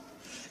Gaza,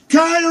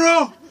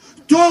 Cairo,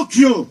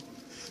 Tokyo,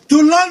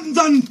 to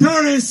London,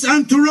 Paris,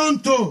 and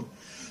Toronto,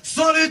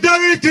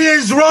 solidarity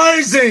is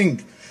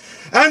rising,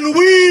 and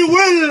we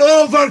will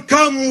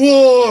overcome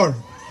war.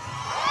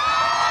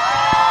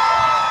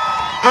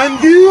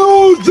 And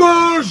you,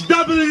 George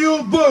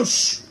W.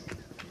 Bush,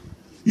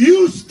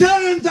 you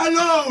stand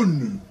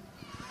alone.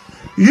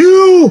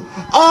 You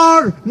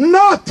are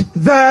not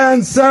the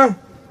answer.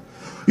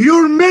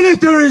 Your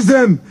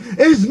militarism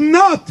is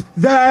not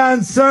the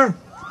answer.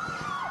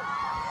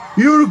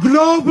 Your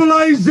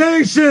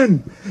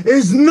globalization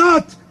is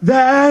not the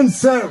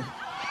answer.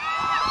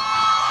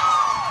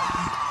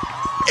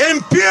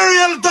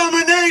 Imperial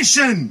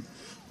domination,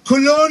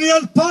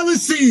 colonial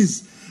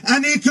policies,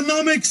 and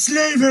economic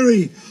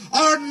slavery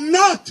are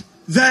not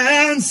the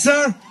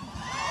answer.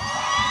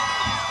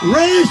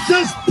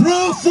 Racist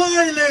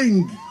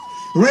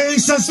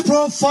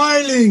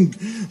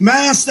profiling,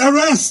 mass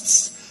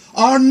arrests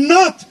are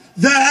not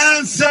the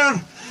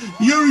answer.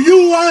 Your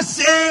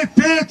USA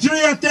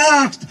Patriot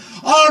Act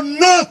are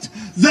not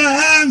the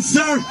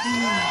answer.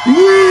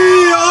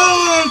 We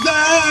are the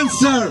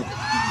answer.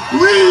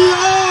 We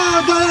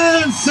are the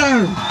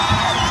answer.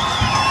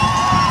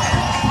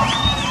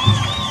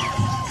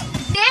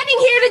 Standing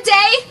here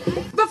today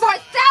before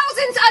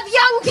thousands of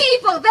young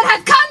people that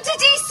have come to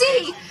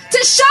D.C. to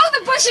show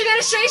the Bush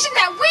administration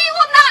that we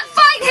will not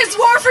fight fight his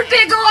war for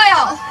big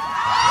oil.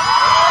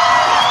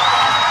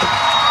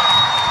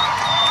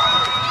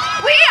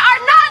 We are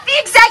not the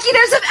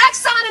executives of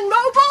Exxon and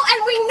Mobil, and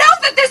we know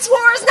that this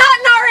war is not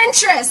in our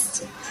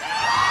interest.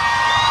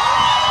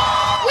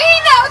 We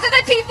know that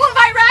the people of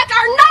Iraq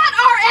are not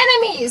our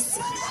enemies.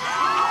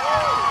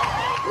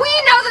 We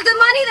know that the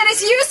money that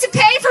is used to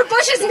pay for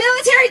Bush's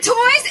military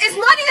toys is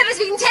money that is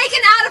being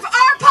taken out of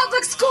our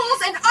public schools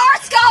and our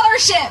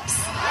scholarships.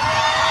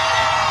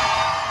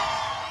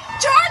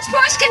 George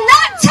Bush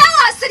cannot tell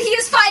us that he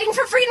is fighting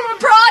for freedom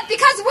abroad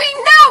because we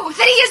know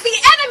that he is the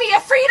enemy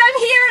of freedom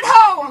here at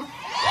home.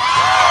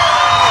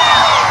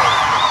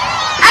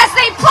 As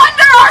they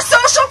plunder our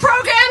social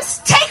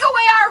programs, take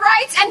away our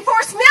rights, and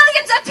force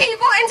millions of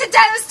people into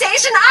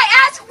devastation,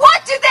 I ask, what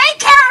do they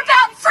care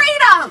about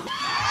freedom?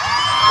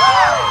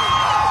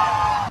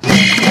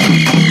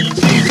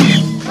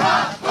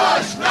 Not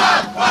Bush,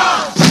 not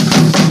Bush.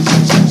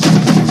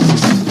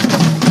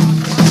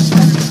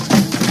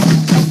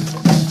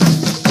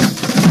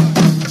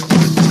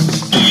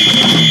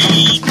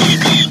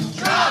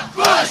 Not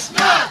Bush,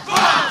 not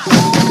Bush.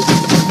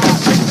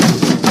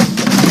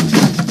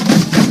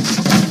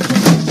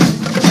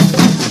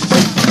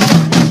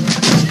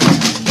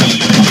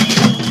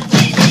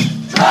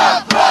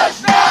 Not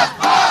Bush, not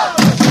Bush.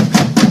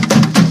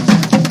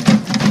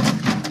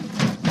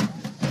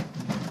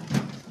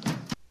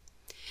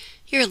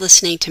 You're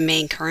listening to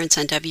Maine Currents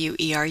on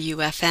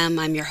WERU-FM.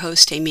 I'm your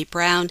host, Amy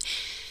Brown.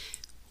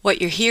 What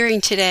you're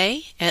hearing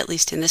today, at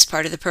least in this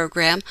part of the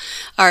program,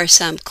 are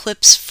some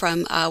clips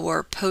from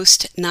our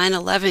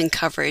post-9/11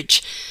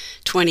 coverage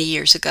 20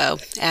 years ago,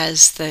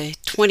 as the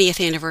 20th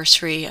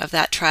anniversary of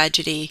that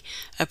tragedy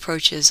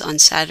approaches on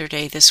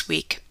Saturday this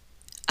week.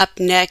 Up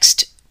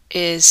next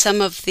is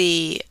some of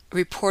the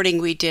reporting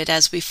we did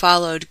as we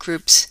followed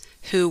groups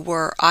who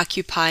were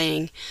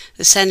occupying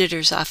the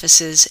senators'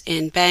 offices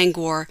in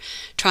Bangor,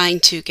 trying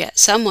to get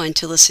someone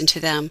to listen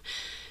to them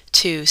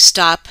to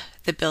stop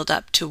the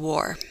build-up to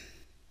war.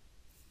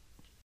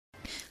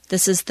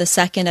 This is the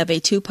second of a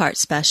two-part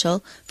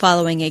special,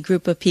 following a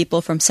group of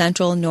people from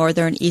central,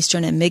 northern,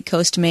 eastern, and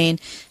mid-coast Maine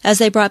as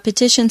they brought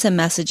petitions and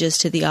messages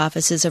to the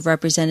offices of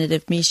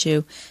Representative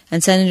Michoud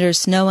and Senators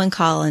Snowe and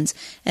Collins,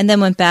 and then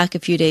went back a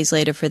few days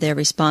later for their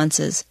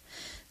responses.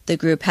 The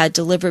group had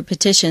delivered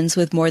petitions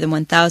with more than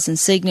 1,000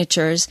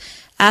 signatures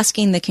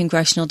asking the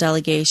congressional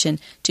delegation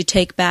to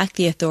take back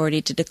the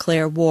authority to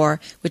declare war,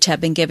 which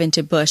had been given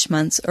to Bush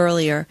months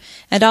earlier,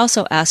 and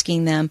also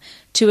asking them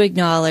to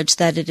acknowledge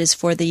that it is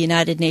for the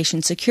United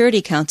Nations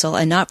Security Council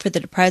and not for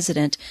the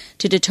President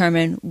to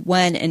determine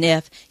when and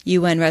if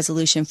UN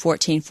Resolution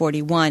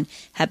 1441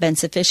 had been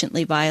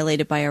sufficiently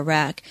violated by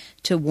Iraq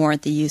to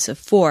warrant the use of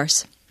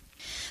force.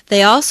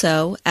 They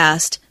also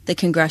asked the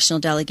congressional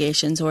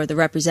delegations, or the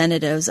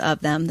representatives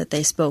of them that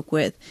they spoke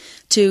with,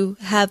 to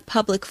have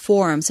public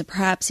forums and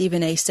perhaps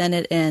even a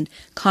Senate and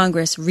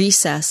Congress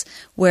recess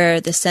where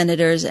the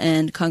senators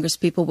and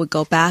congresspeople would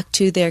go back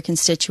to their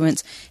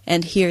constituents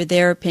and hear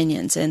their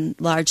opinions in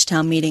large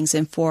town meetings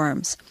and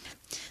forums.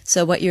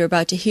 So what you're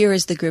about to hear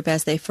is the group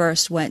as they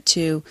first went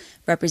to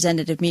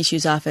Representative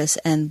Michoud's office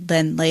and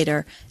then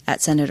later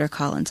at Senator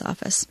Collins'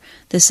 office.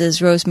 This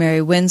is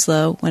Rosemary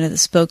Winslow, one of the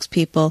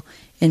spokespeople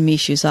in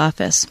Michoud's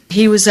office.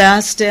 He was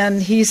asked,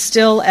 and he's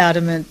still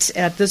adamant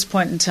at this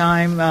point in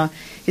time.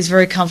 He's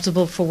very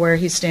comfortable for where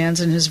he stands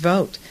in his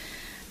vote.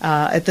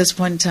 At this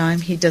point in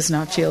time, he does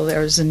not feel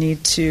there is a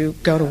need to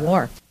go to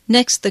war.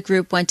 Next, the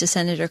group went to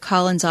Senator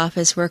Collins'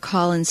 office, where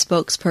Collins'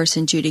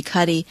 spokesperson, Judy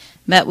Cuddy,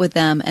 met with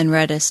them and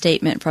read a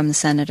statement from the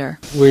senator.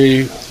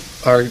 We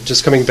are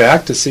just coming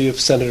back to see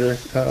if Senator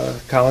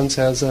Collins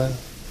has an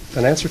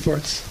answer for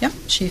us. Yeah,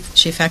 she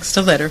faxed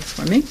a letter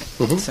for me,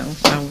 so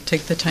I'll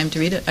take the time to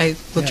read it. I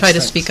will try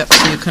to speak up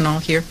so you can all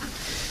hear.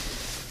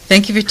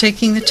 Thank you for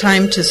taking the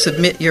time to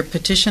submit your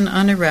petition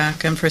on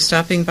Iraq and for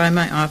stopping by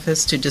my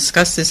office to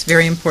discuss this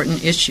very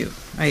important issue.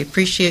 I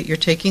appreciate your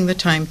taking the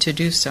time to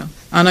do so.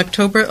 On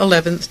October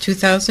 11,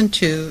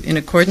 2002, in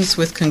accordance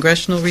with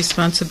congressional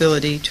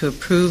responsibility to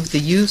approve the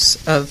use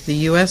of the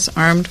U.S.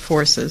 Armed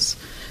Forces,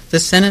 the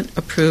Senate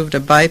approved a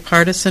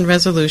bipartisan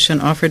resolution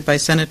offered by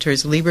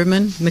Senators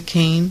Lieberman,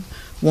 McCain,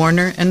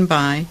 Warner, and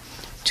Bayh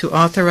to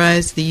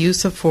authorize the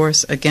use of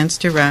force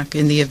against Iraq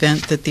in the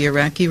event that the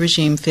Iraqi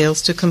regime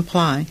fails to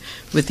comply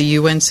with the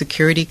UN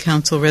Security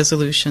Council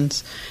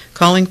resolutions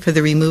calling for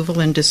the removal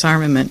and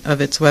disarmament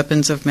of its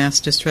weapons of mass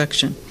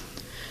destruction.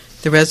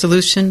 The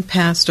resolution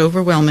passed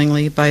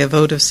overwhelmingly by a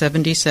vote of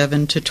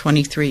 77 to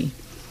 23.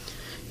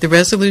 The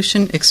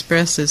resolution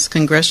expresses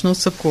congressional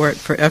support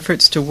for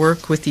efforts to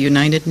work with the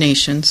United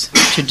Nations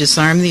to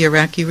disarm the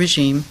Iraqi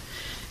regime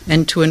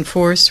and to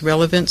enforce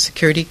relevant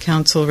Security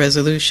Council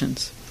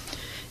resolutions.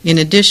 In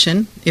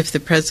addition, if the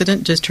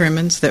President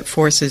determines that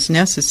force is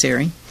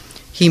necessary,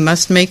 he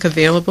must make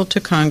available to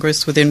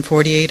Congress within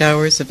 48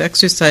 hours of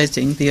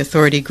exercising the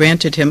authority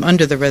granted him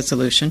under the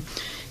resolution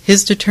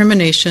his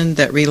determination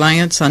that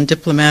reliance on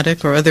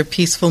diplomatic or other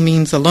peaceful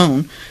means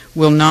alone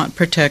will not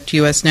protect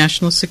U.S.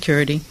 national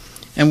security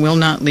and will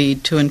not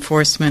lead to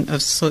enforcement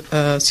of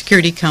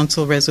Security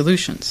Council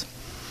resolutions.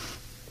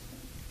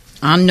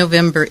 On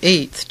November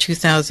 8,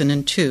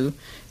 2002,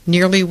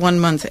 nearly 1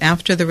 month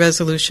after the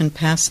resolution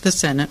passed the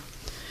Senate,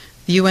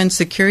 the UN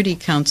Security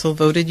Council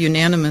voted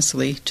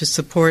unanimously to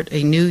support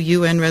a new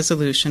UN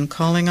resolution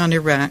calling on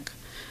Iraq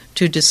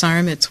to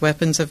disarm its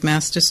weapons of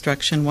mass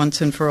destruction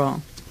once and for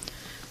all.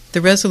 The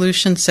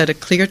resolution set a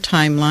clear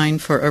timeline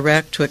for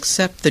Iraq to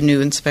accept the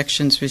new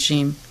inspections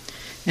regime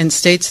and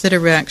states that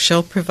Iraq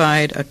shall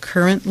provide a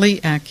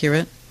currently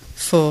accurate,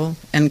 full,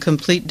 and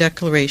complete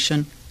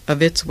declaration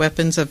of its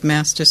weapons of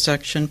mass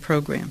destruction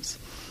programs.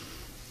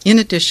 In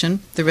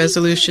addition, the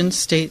resolution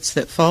states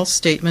that false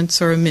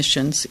statements or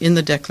omissions in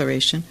the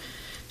declaration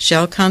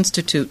shall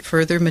constitute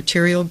further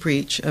material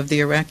breach of the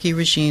Iraqi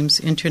regime's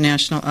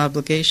international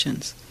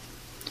obligations.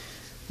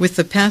 With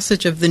the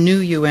passage of the new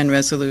UN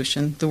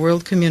resolution, the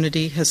world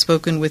community has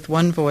spoken with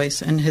one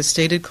voice and has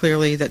stated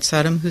clearly that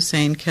Saddam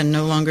Hussein can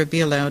no longer be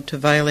allowed to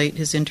violate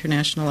his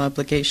international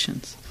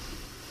obligations.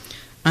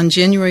 On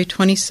January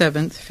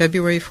 27th,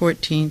 February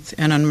 14th,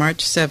 and on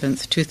March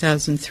 7th,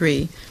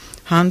 2003,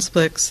 Hans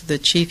Blix, the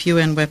chief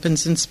UN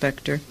weapons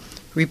inspector,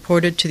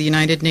 reported to the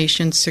United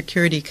Nations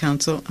Security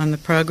Council on the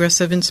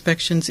progress of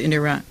inspections in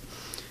Iraq.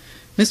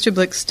 Mr.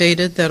 Blix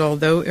stated that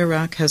although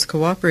Iraq has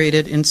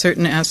cooperated in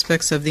certain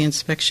aspects of the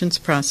inspections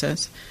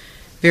process,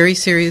 very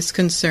serious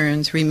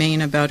concerns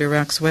remain about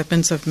Iraq's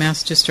weapons of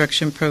mass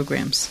destruction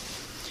programs.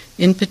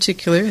 In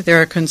particular,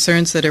 there are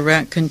concerns that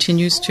Iraq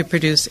continues to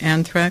produce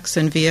anthrax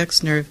and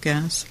VX nerve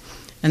gas,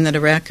 and that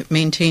Iraq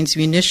maintains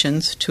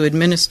munitions to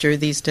administer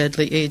these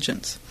deadly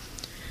agents.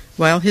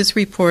 While his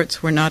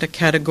reports were not a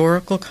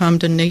categorical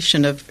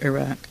condemnation of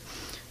Iraq,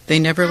 they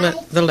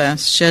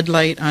nevertheless shed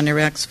light on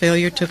Iraq's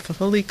failure to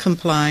fully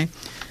comply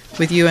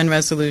with UN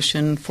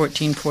Resolution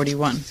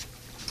 1441.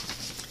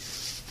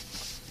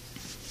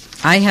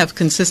 I have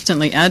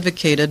consistently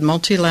advocated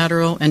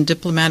multilateral and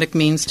diplomatic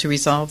means to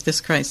resolve this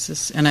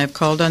crisis, and I have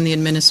called on the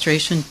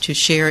administration to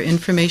share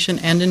information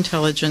and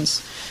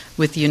intelligence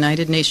with the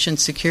United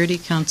Nations Security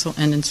Council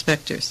and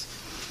inspectors.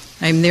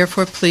 I am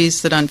therefore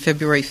pleased that on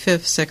February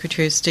 5th,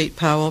 Secretary of State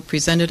Powell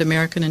presented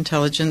American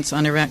intelligence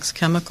on Iraq's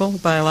chemical,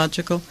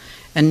 biological,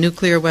 and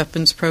nuclear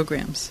weapons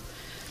programs.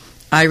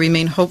 I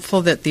remain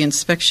hopeful that the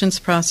inspections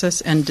process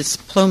and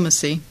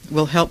diplomacy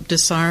will help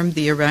disarm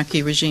the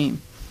Iraqi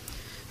regime.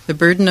 The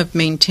burden of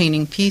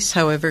maintaining peace,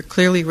 however,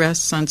 clearly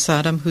rests on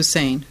Saddam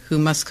Hussein, who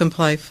must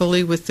comply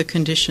fully with the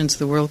conditions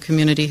the world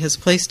community has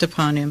placed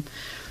upon him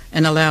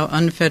and allow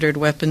unfettered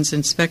weapons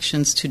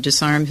inspections to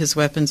disarm his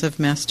weapons of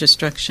mass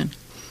destruction.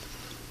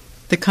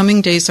 The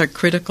coming days are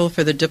critical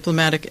for the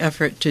diplomatic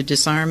effort to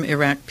disarm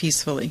Iraq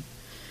peacefully.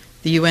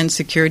 The UN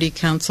Security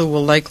Council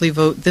will likely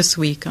vote this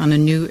week on a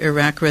new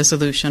Iraq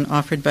resolution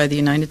offered by the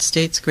United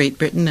States, Great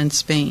Britain, and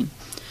Spain.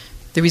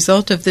 The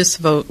result of this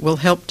vote will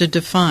help to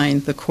define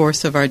the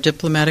course of our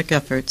diplomatic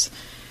efforts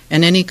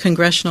and any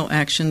congressional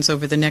actions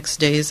over the next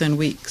days and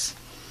weeks.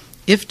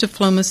 If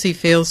diplomacy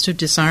fails to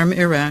disarm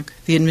Iraq,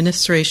 the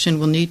administration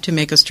will need to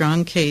make a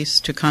strong case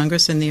to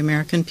Congress and the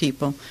American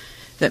people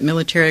that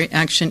military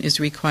action is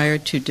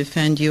required to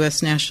defend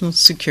U.S. national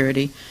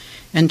security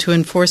and to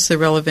enforce the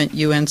relevant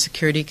UN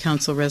Security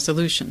Council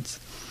resolutions.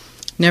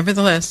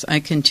 Nevertheless, I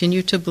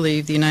continue to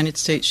believe the United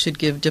States should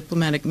give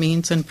diplomatic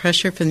means and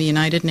pressure from the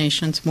United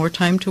Nations more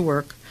time to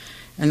work,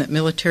 and that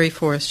military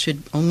force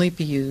should only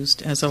be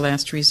used as a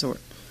last resort.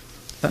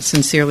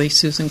 Sincerely,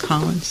 Susan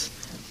Collins.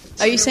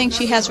 Are you saying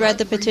she has read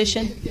the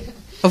petition?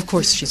 Of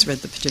course she's read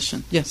the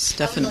petition. Yes,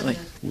 definitely.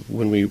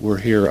 When we were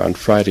here on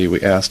Friday,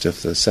 we asked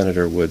if the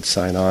senator would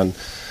sign on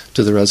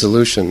to the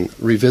resolution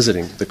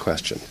revisiting the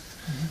question.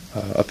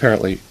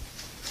 Apparently,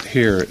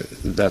 here,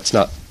 that's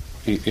not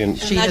in.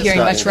 I'm not hearing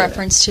much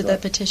reference to the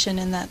petition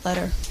in that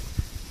letter.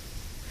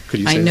 Could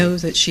you say I know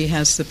that she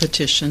has the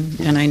petition,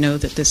 and I know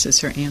that this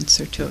is her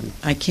answer to it.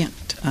 I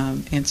can't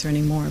answer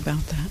any more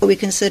about that. We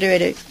consider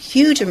it a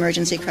huge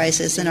emergency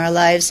crisis in our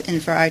lives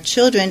and for our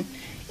children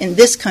in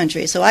this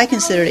country. So I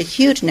consider it a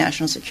huge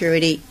national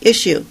security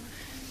issue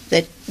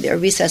that a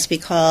recess be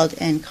called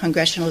and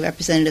congressional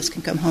representatives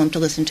can come home to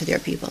listen to their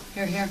people.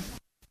 Hear, hear.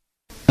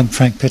 I'm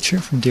Frank Pitcher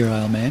from Deer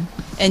Isle, Maine.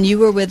 And you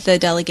were with the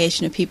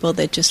delegation of people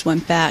that just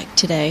went back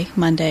today,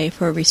 Monday,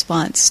 for a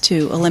response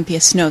to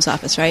Olympia Snow's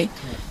office, right?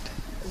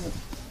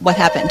 What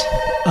happened?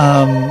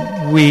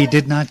 We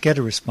did not get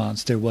a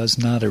response. There was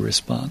not a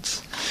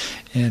response.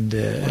 And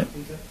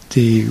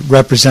the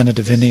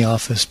representative in the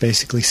office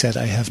basically said,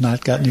 I have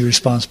not gotten a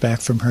response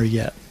back from her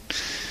yet.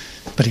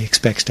 But he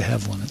expects to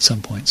have one at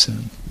some point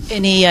soon.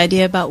 Any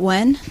idea about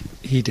when?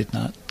 He did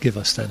not give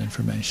us that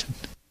information.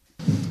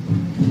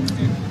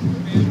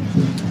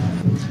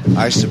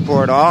 I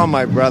support all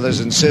my brothers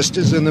and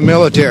sisters in the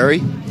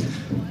military.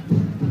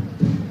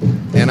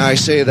 And I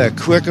say the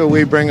quicker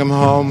we bring them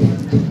home,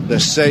 the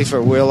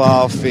safer we'll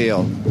all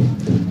feel.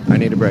 I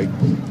need a break.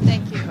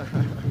 Thank you.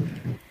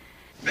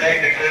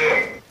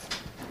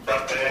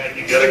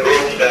 You get a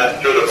group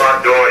that through the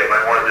front door. You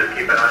might want to just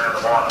keep an eye on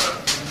the monitor.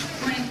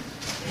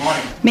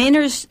 Morning.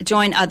 Mainers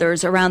join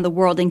others around the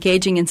world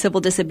engaging in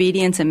civil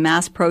disobedience and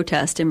mass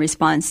protest in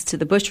response to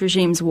the Bush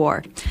regime's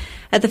war.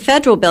 At the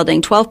Federal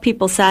Building, 12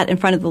 people sat in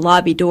front of the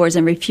lobby doors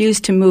and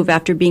refused to move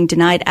after being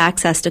denied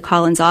access to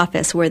Collins'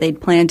 office, where they'd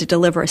planned to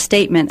deliver a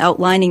statement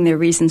outlining their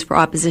reasons for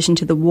opposition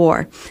to the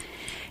war.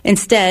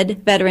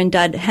 Instead, veteran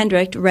Dud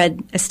Hendrick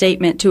read a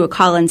statement to a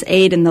Collins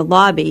aide in the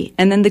lobby,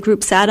 and then the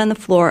group sat on the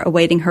floor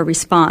awaiting her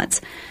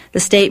response. The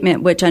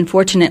statement, which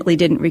unfortunately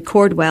didn't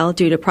record well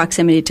due to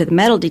proximity to the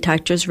metal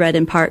detectors, read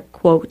in part,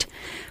 quote,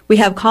 "We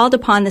have called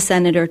upon the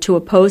Senator to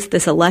oppose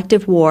this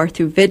elective war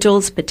through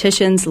vigils,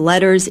 petitions,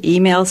 letters,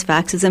 emails,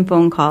 faxes, and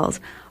phone calls.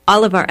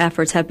 All of our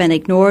efforts have been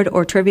ignored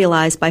or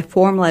trivialized by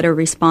form letter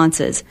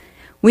responses.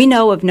 We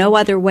know of no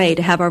other way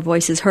to have our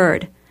voices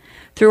heard.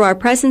 Through our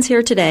presence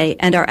here today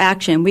and our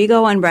action, we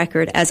go on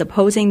record as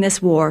opposing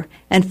this war,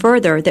 and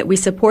further that we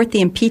support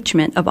the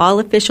impeachment of all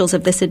officials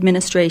of this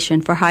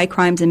administration for high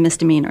crimes and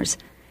misdemeanors.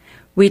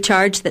 We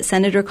charge that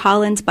Senator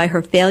Collins, by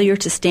her failure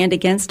to stand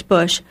against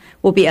Bush,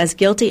 will be as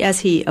guilty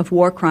as he of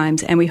war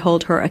crimes, and we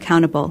hold her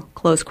accountable."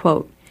 Close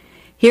quote.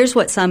 Here's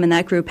what some in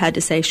that group had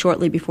to say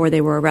shortly before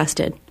they were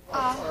arrested.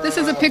 This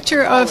is a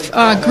picture of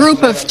a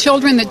group of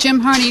children that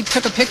Jim Harney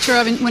took a picture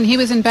of when he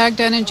was in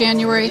Baghdad in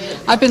January.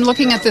 I've been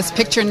looking at this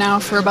picture now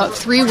for about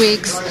 3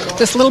 weeks.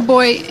 This little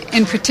boy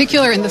in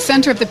particular in the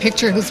center of the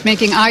picture who's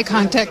making eye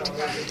contact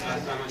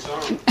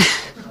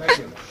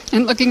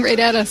and looking right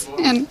at us.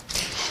 And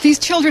these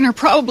children are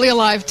probably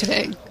alive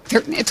today.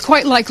 It's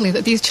quite likely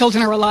that these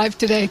children are alive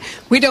today.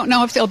 We don't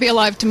know if they'll be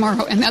alive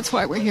tomorrow, and that's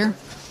why we're here.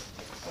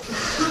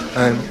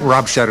 I'm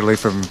Rob Shetterly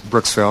from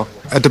Brooksville.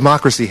 A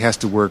democracy has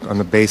to work on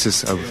the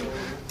basis of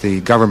the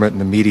government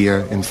and the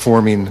media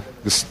informing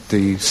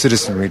the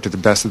citizenry to the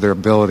best of their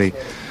ability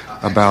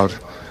about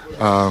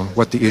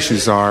what the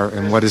issues are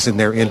and what is in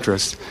their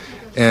interest.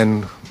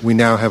 And we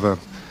now have a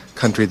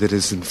country that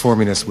is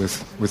informing us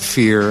with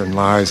fear and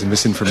lies and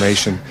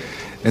misinformation,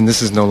 and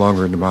this is no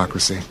longer a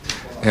democracy.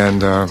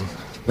 And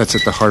that's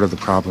at the heart of the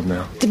problem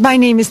now. My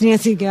name is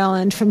Nancy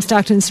Galland from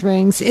Stockton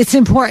Springs. It's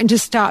important to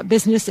stop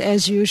business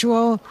as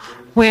usual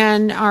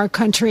when our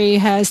country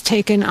has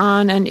taken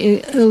on an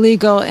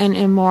illegal and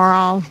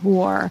immoral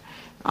war.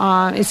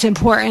 It's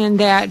important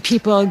that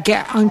people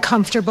get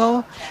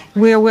uncomfortable.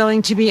 We're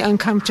willing to be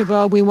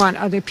uncomfortable. We want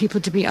other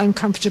people to be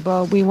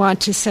uncomfortable. We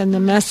want to send the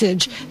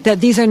message that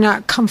these are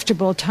not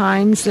comfortable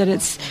times, that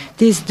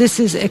this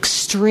is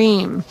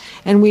extreme,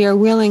 and we are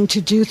willing to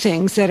do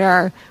things that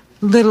are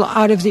little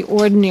out of the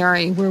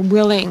ordinary. We're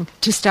willing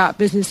to stop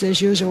business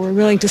as usual. We're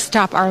willing to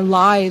stop our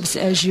lives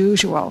as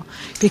usual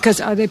because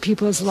other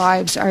people's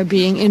lives are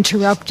being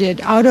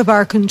interrupted out of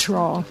our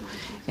control.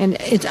 And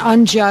it's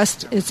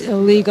unjust, it's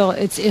illegal,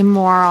 it's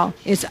immoral,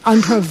 it's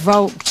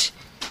unprovoked,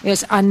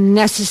 it's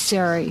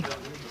unnecessary.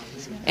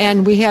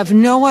 And we have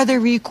no other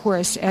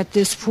recourse at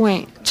this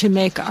point to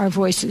make our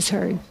voices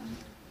heard.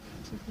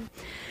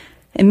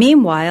 And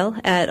meanwhile,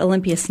 at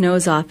Olympia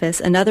Snow's office,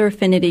 another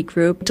affinity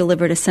group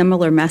delivered a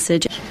similar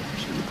message.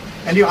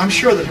 And I'm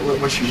sure that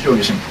what she's doing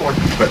is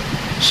important, but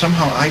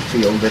somehow I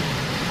feel that,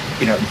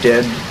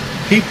 dead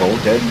people,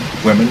 dead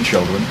women,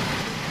 children.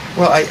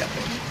 Well,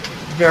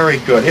 very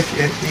good. If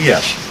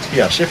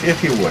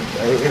you would,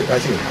 I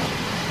think it would help.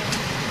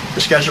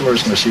 The scheduler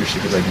is going to see if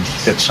they can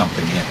fit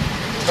something in.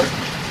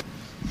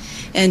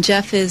 And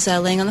Jeff is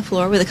laying on the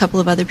floor with a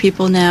couple of other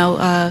people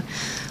now,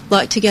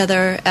 locked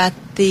together at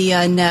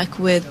the neck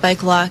with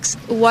bike locks.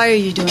 Why are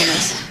you doing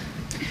this?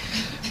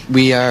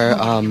 We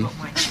are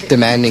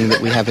demanding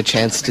that we have a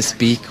chance to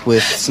speak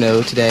with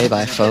Snow today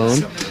by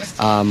phone.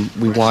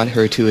 We want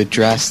her to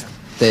address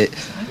that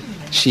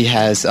she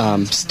has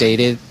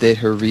stated that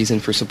her reason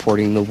for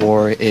supporting the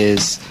war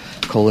is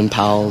Colin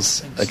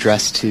Powell's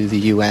address to the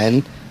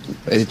UN.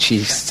 She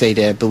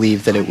stated, I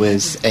believe, that it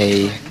was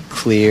a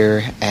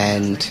clear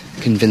and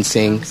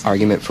convincing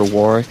argument for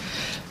war,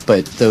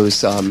 but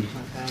those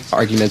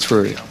arguments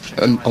were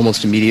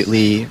almost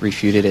immediately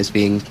refuted as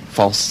being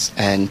false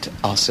and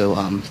also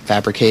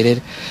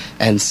fabricated.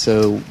 And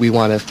so we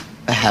want to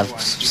have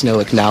Snow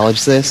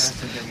acknowledge this,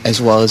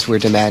 as well as we're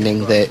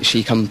demanding that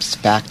she comes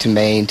back to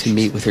Maine to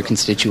meet with her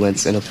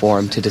constituents in a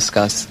forum to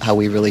discuss how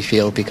we really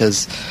feel,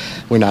 because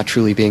we're not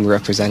truly being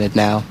represented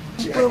now.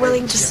 We're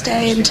willing to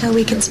stay until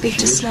we can speak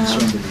to Snow.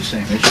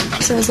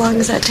 So as long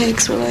as that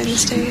takes, we're willing to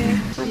stay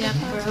here. Yeah,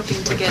 we're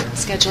hoping to get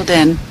scheduled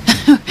in.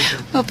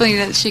 Hoping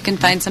that she can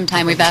find some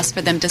time. We've asked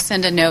for them to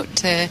send a note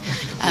to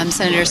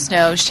Senator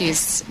Snow.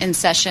 She's in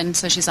session,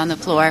 so she's on the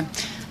floor.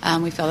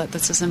 We feel that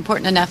this is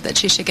important enough that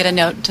she should get a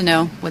note to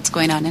know what's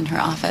going on in her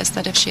office,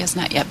 that if she has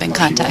not yet been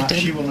contacted.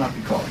 She will not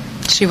be calling.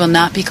 She will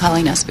not be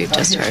calling us, we've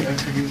just heard.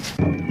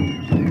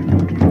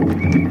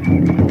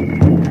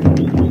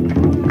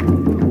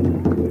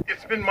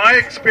 It's been my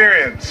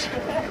experience,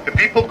 the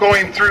people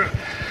going through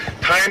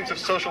times of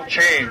social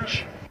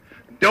change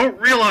don't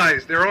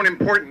realize their own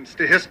importance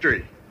to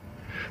history.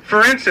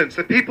 For instance,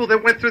 the people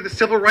that went through the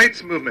civil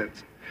rights movement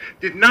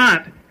did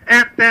not,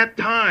 at that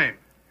time,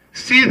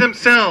 see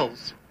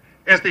themselves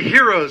as the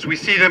heroes we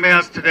see them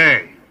as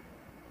today.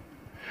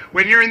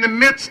 When you're in the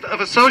midst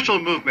of a social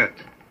movement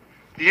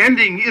The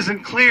ending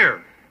isn't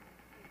clear,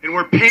 and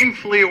we're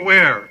painfully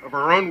aware of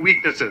our own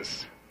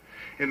weaknesses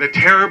and the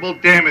terrible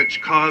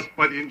damage caused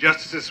by the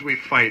injustices we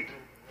fight.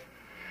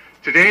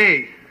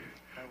 Today,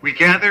 we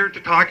gather to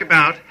talk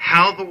about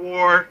how the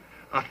war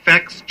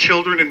affects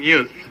children and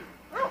youth.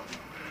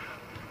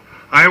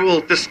 I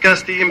will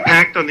discuss the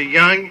impact on the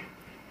young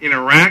in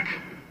Iraq,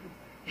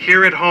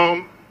 here at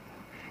home,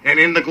 and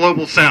in the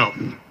global south.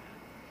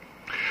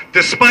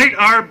 Despite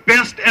our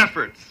best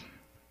efforts,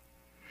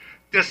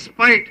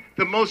 despite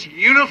the most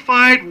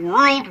unified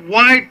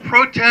worldwide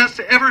protests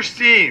ever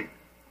seen,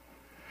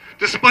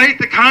 despite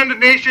the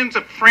condemnations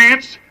of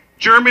France,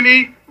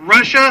 Germany,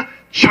 Russia,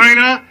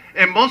 China,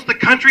 and most of the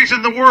countries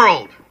in the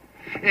world,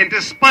 and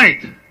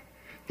despite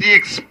the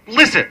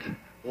explicit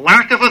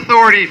lack of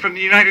authority from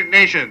the United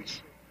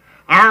Nations,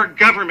 our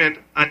government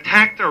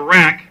attacked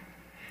Iraq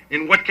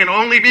in what can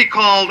only be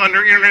called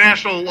under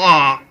international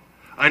law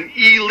an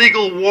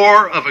illegal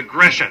war of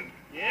aggression.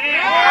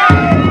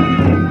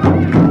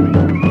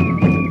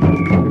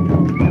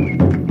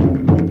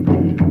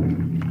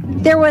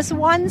 There was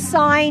one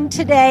sign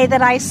today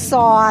that I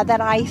saw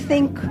that I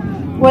think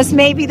was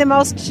maybe the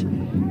most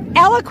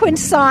eloquent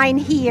sign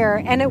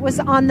here, and it was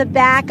on the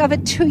back of a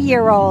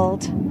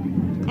 2-year-old.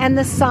 And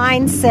the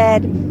sign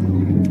said,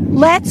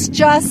 "Let's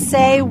just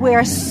say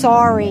we're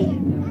sorry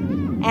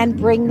and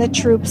bring the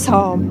troops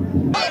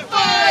home."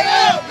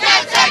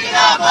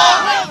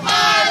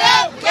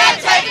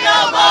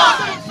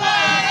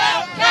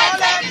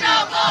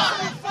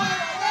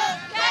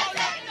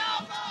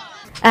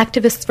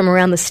 Activists from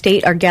around the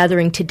state are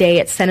gathering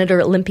today at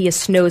Senator Olympia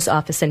Snow's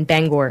office in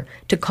Bangor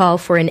to call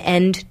for an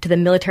end to the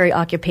military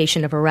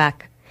occupation of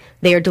Iraq.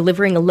 They are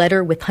delivering a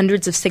letter with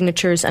hundreds of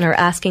signatures and are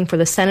asking for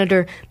the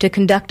senator to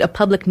conduct a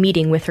public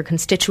meeting with her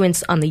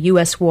constituents on the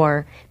U.S.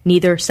 war.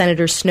 Neither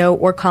Senator Snow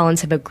or Collins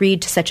have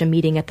agreed to such a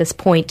meeting at this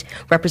point.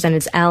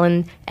 Representatives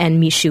Allen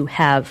and Michoud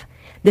have.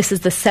 This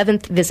is the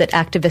 7th visit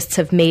activists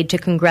have made to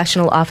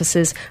congressional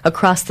offices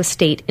across the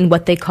state in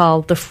what they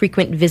call the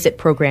Frequent Visit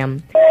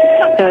Program.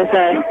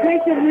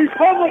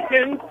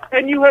 Republicans,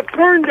 and you have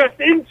turned us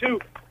into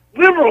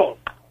liberals.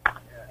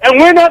 And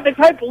we're not the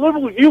type of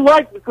liberals you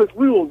like because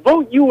we will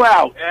vote you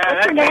out.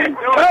 What's your name?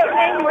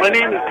 My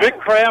name is Vic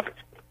Kraft.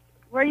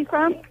 Where are you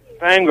from?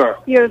 Bangor.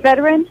 You're a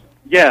veteran?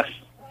 Yes.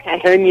 Okay.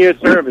 10-year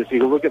service. You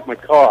can look at my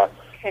car.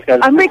 Okay.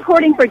 I'm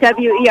recording for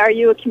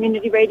WERU, a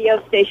community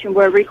radio station.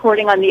 We're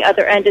recording on the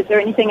other end. Is there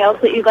anything else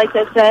that you'd like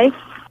to say?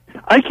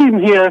 I came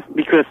here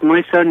because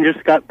my son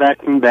just got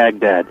back from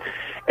Baghdad,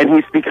 and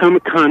he's become a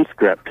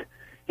conscript.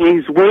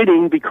 He's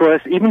waiting because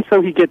even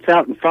though he gets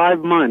out in 5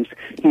 months,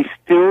 he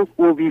still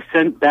will be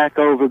sent back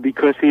over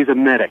because he's a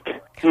medic.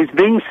 He's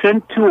being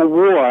sent to a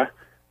war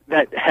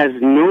that has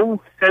no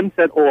sense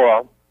at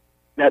all,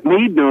 that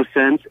made no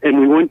sense, and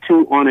we went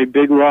to on a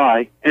big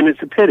lie, and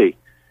it's a pity.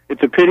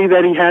 It's a pity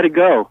that he had to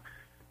go.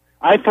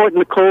 I fought in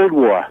the Cold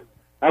War.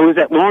 I was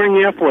at Loring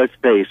Air Force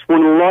Base,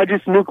 one of the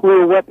largest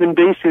nuclear weapon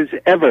bases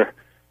ever.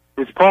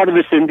 It's part of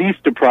the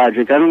Sandista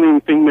project. I don't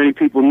even think many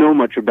people know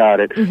much about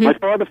it. Mm-hmm. My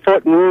father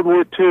fought in World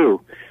War II.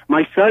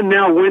 My son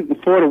now went and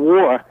fought a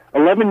war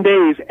 11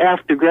 days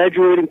after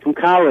graduating from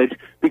college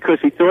because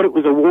he thought it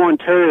was a war on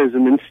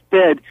terrorism.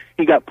 Instead,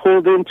 he got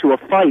pulled into a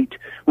fight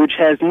which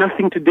has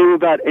nothing to do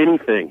about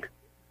anything.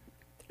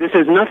 This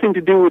has nothing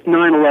to do with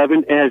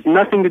 9/11. It has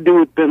nothing to do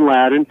with bin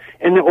Laden.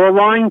 And they're all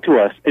lying to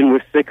us, and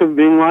we're sick of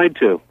being lied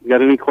to. You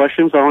got any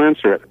questions? I'll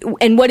answer it.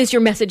 And what is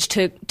your message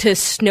to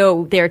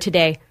Snow there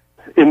today?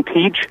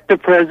 Impeach the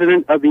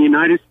President of the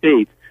United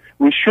States.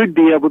 We should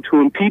be able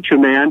to impeach a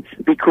man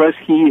because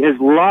he has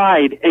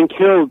lied and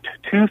killed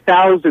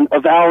 2,000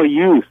 of our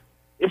youth.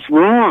 It's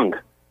wrong.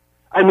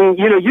 I mean,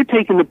 you're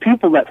taking the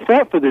people that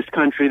fought for this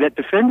country, that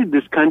defended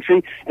this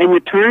country, and you're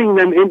turning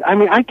them in. I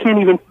mean, I can't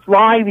even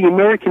fly the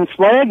American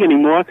flag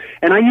anymore,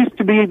 and I used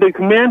to be the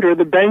commander of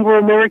the Bangor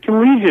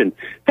American Legion.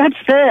 That's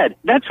sad.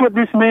 That's what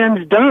this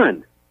man's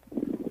done.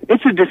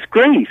 It's a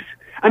disgrace.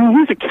 I mean,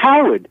 he's a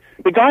coward.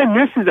 The guy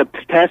misses a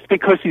test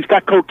because he's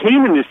got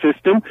cocaine in his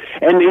system,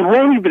 and he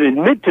won't even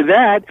admit to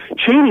that.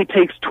 Cheney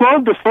takes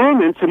 12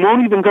 deferments and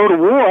won't even go to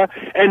war,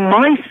 and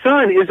my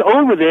son is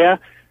over there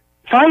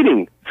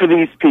fighting for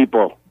these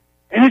people.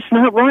 And it's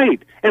not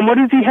right. And what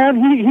does he have?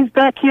 He's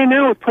back here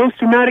now with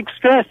post-traumatic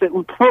stress at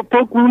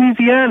Polk,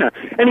 Louisiana,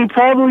 and he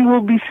probably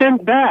will be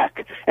sent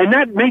back. And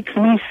that makes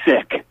me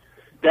sick,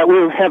 that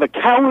we'll have a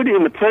coward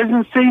in the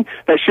presidency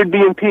that should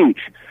be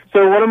impeached.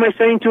 So what am I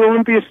saying to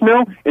Olympia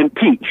Snow?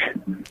 Impeach.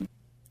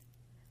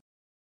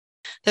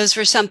 Those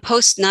were some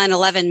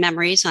post-9/11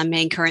 memories on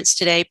Maine Currents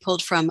today,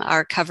 pulled from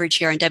our coverage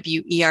here on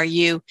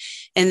WERU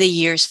in the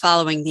years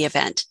following the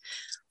event.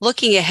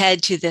 Looking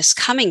ahead to this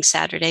coming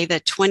Saturday,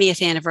 the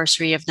 20th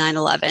anniversary of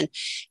 9/11,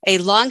 a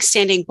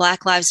long-standing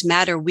Black Lives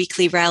Matter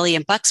weekly rally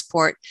in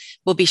Bucksport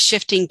will be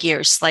shifting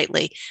gears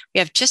slightly. We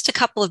have just a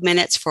couple of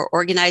minutes for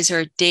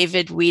organizer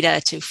David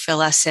Wida to fill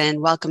us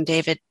in. Welcome,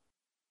 David.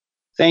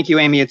 Thank you,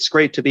 Amy. It's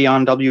great to be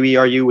on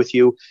WERU with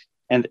you.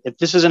 And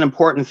this is an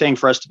important thing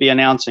for us to be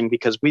announcing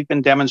because we've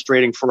been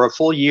demonstrating for a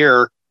full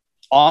year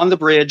on the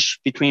bridge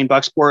between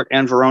Bucksport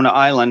and Verona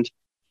Island.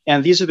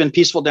 And these have been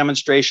peaceful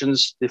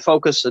demonstrations. The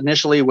focus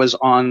initially was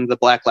on the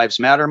Black Lives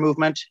Matter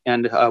movement,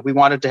 and we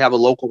wanted to have a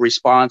local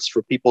response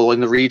for people in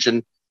the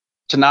region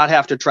to not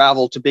have to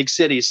travel to big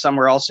cities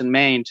somewhere else in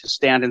Maine to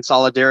stand in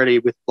solidarity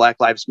with Black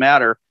Lives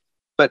Matter.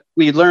 But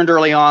we learned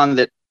early on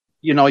that,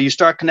 you know, you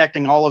start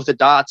connecting all of the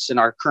dots in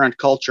our current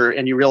culture,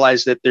 and you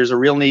realize that there's a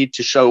real need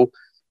to show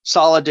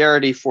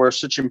solidarity for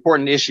such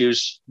important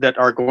issues that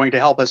are going to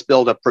help us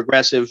build a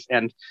progressive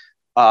and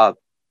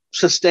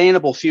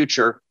sustainable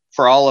future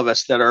for all of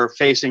us that are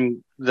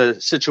facing the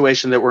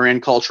situation that we're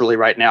in culturally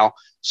right now.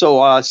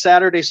 So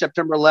Saturday,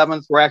 September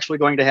 11th, we're actually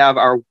going to have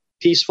our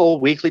peaceful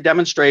weekly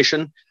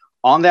demonstration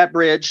on that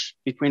bridge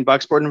between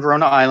Bucksport and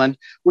Verona Island.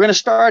 We're going to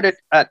start at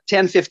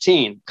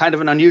 10:15, kind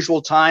of an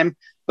unusual time,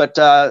 but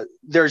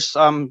there's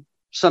some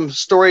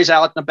stories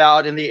out and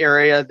about in the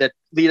area that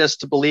lead us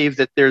to believe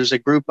that there's a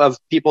group of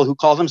people who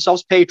call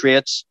themselves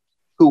patriots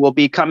who will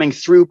be coming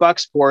through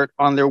Bucksport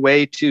on their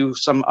way to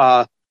some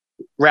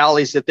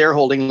rallies that they're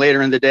holding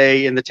later in the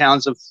day in the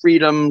towns of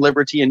Freedom,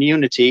 Liberty, and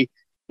Unity.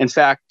 In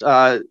fact,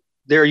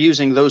 they're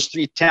using those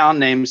three town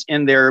names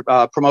in their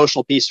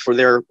promotional piece for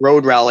their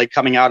road rally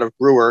coming out of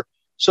Brewer.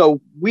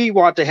 So we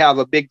want to have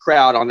a big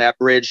crowd on that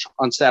bridge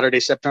on Saturday,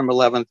 September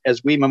 11th,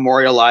 as we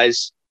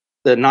memorialize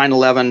the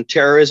 9/11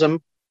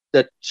 terrorism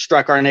that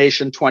struck our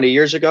nation 20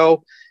 years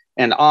ago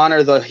and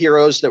honor the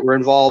heroes that were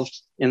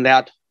involved in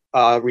that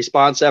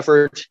response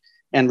effort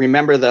and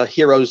remember the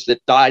heroes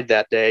that died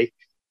that day.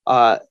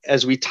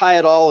 As we tie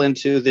it all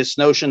into this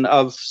notion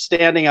of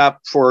standing up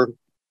for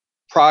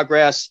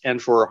progress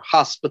and for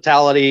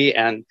hospitality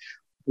and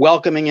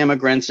welcoming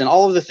immigrants and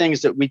all of the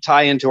things that we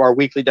tie into our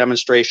weekly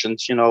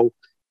demonstrations. You know,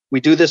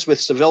 we do this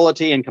with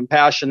civility and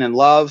compassion and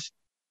love,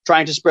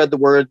 trying to spread the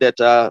word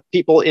that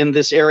people in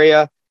this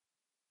area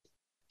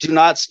do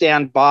not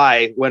stand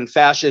by when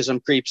fascism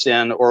creeps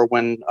in or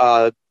when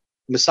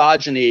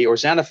misogyny or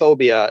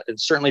xenophobia and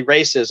certainly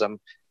racism.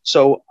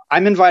 So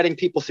I'm inviting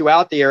people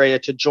throughout the area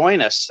to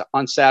join us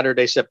on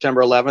Saturday,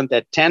 September 11th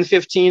at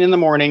 10:15 in the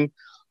morning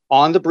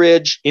on the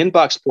bridge in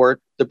Bucksport,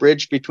 the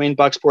bridge between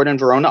Bucksport and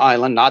Verona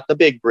Island, not the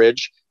big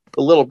bridge,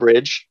 the little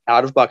bridge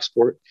out of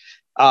Bucksport.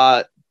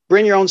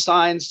 Bring your own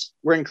signs.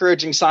 We're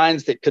encouraging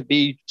signs that could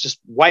be just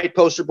white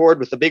poster board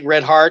with a big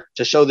red heart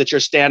to show that you're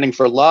standing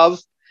for love.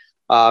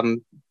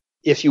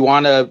 If you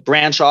want to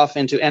branch off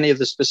into any of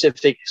the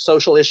specific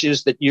social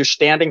issues that you're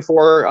standing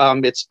for,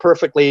 it's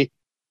perfectly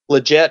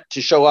legit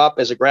to show up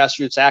as a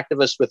grassroots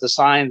activist with a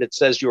sign that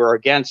says you are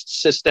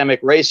against systemic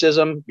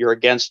racism, you're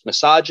against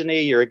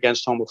misogyny, you're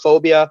against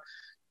homophobia.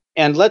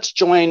 And let's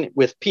join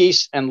with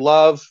peace and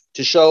love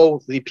to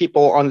show the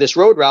people on this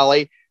road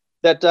rally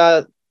that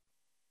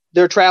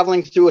they're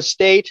traveling through a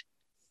state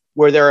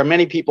where there are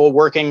many people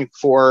working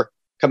for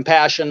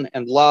compassion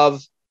and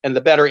love and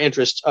the better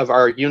interests of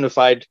our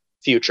unified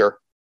future.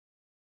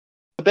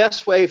 The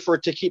best way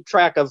to keep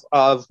track of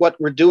what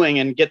we're doing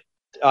and get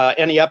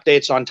any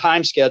updates on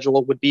time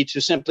schedule would be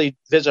to simply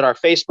visit our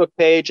Facebook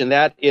page, and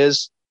that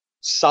is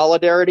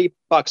Solidarity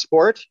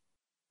Bucksport.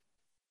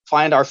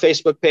 Find our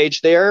Facebook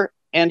page there,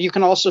 and you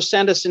can also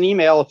send us an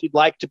email if you'd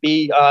like to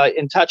be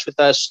in touch with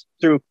us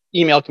through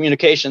email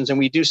communications, and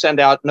we do send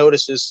out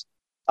notices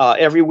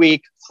every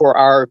week for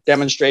our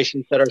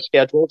demonstrations that are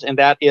scheduled, and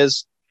that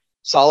is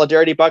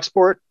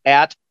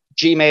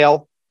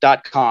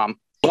solidaritybucksport@gmail.com.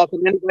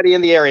 Welcome anybody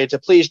in the area to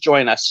please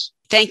join us.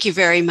 Thank you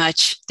very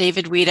much,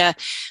 David Wida,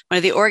 one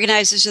of the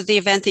organizers of the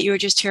event that you were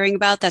just hearing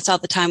about. That's all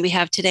the time we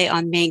have today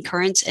on Maine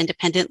Currents,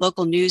 independent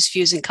local news,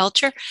 views, and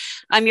culture.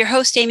 I'm your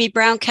host, Amy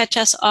Brown. Catch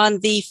us on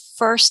the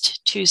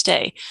first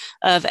Tuesday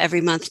of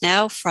every month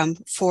now from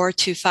 4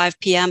 to 5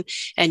 p.m.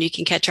 And you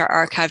can catch our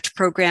archived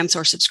programs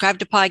or subscribe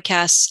to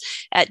podcasts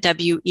at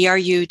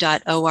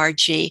weru.org.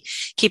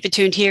 Keep it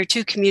tuned here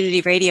to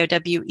Community Radio,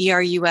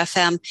 WERU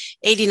FM,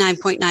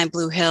 89.9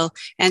 Blue Hill,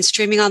 and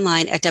streaming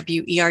online at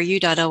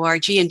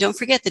weru.org. And don't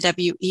forget the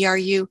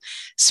WERU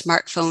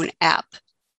smartphone app.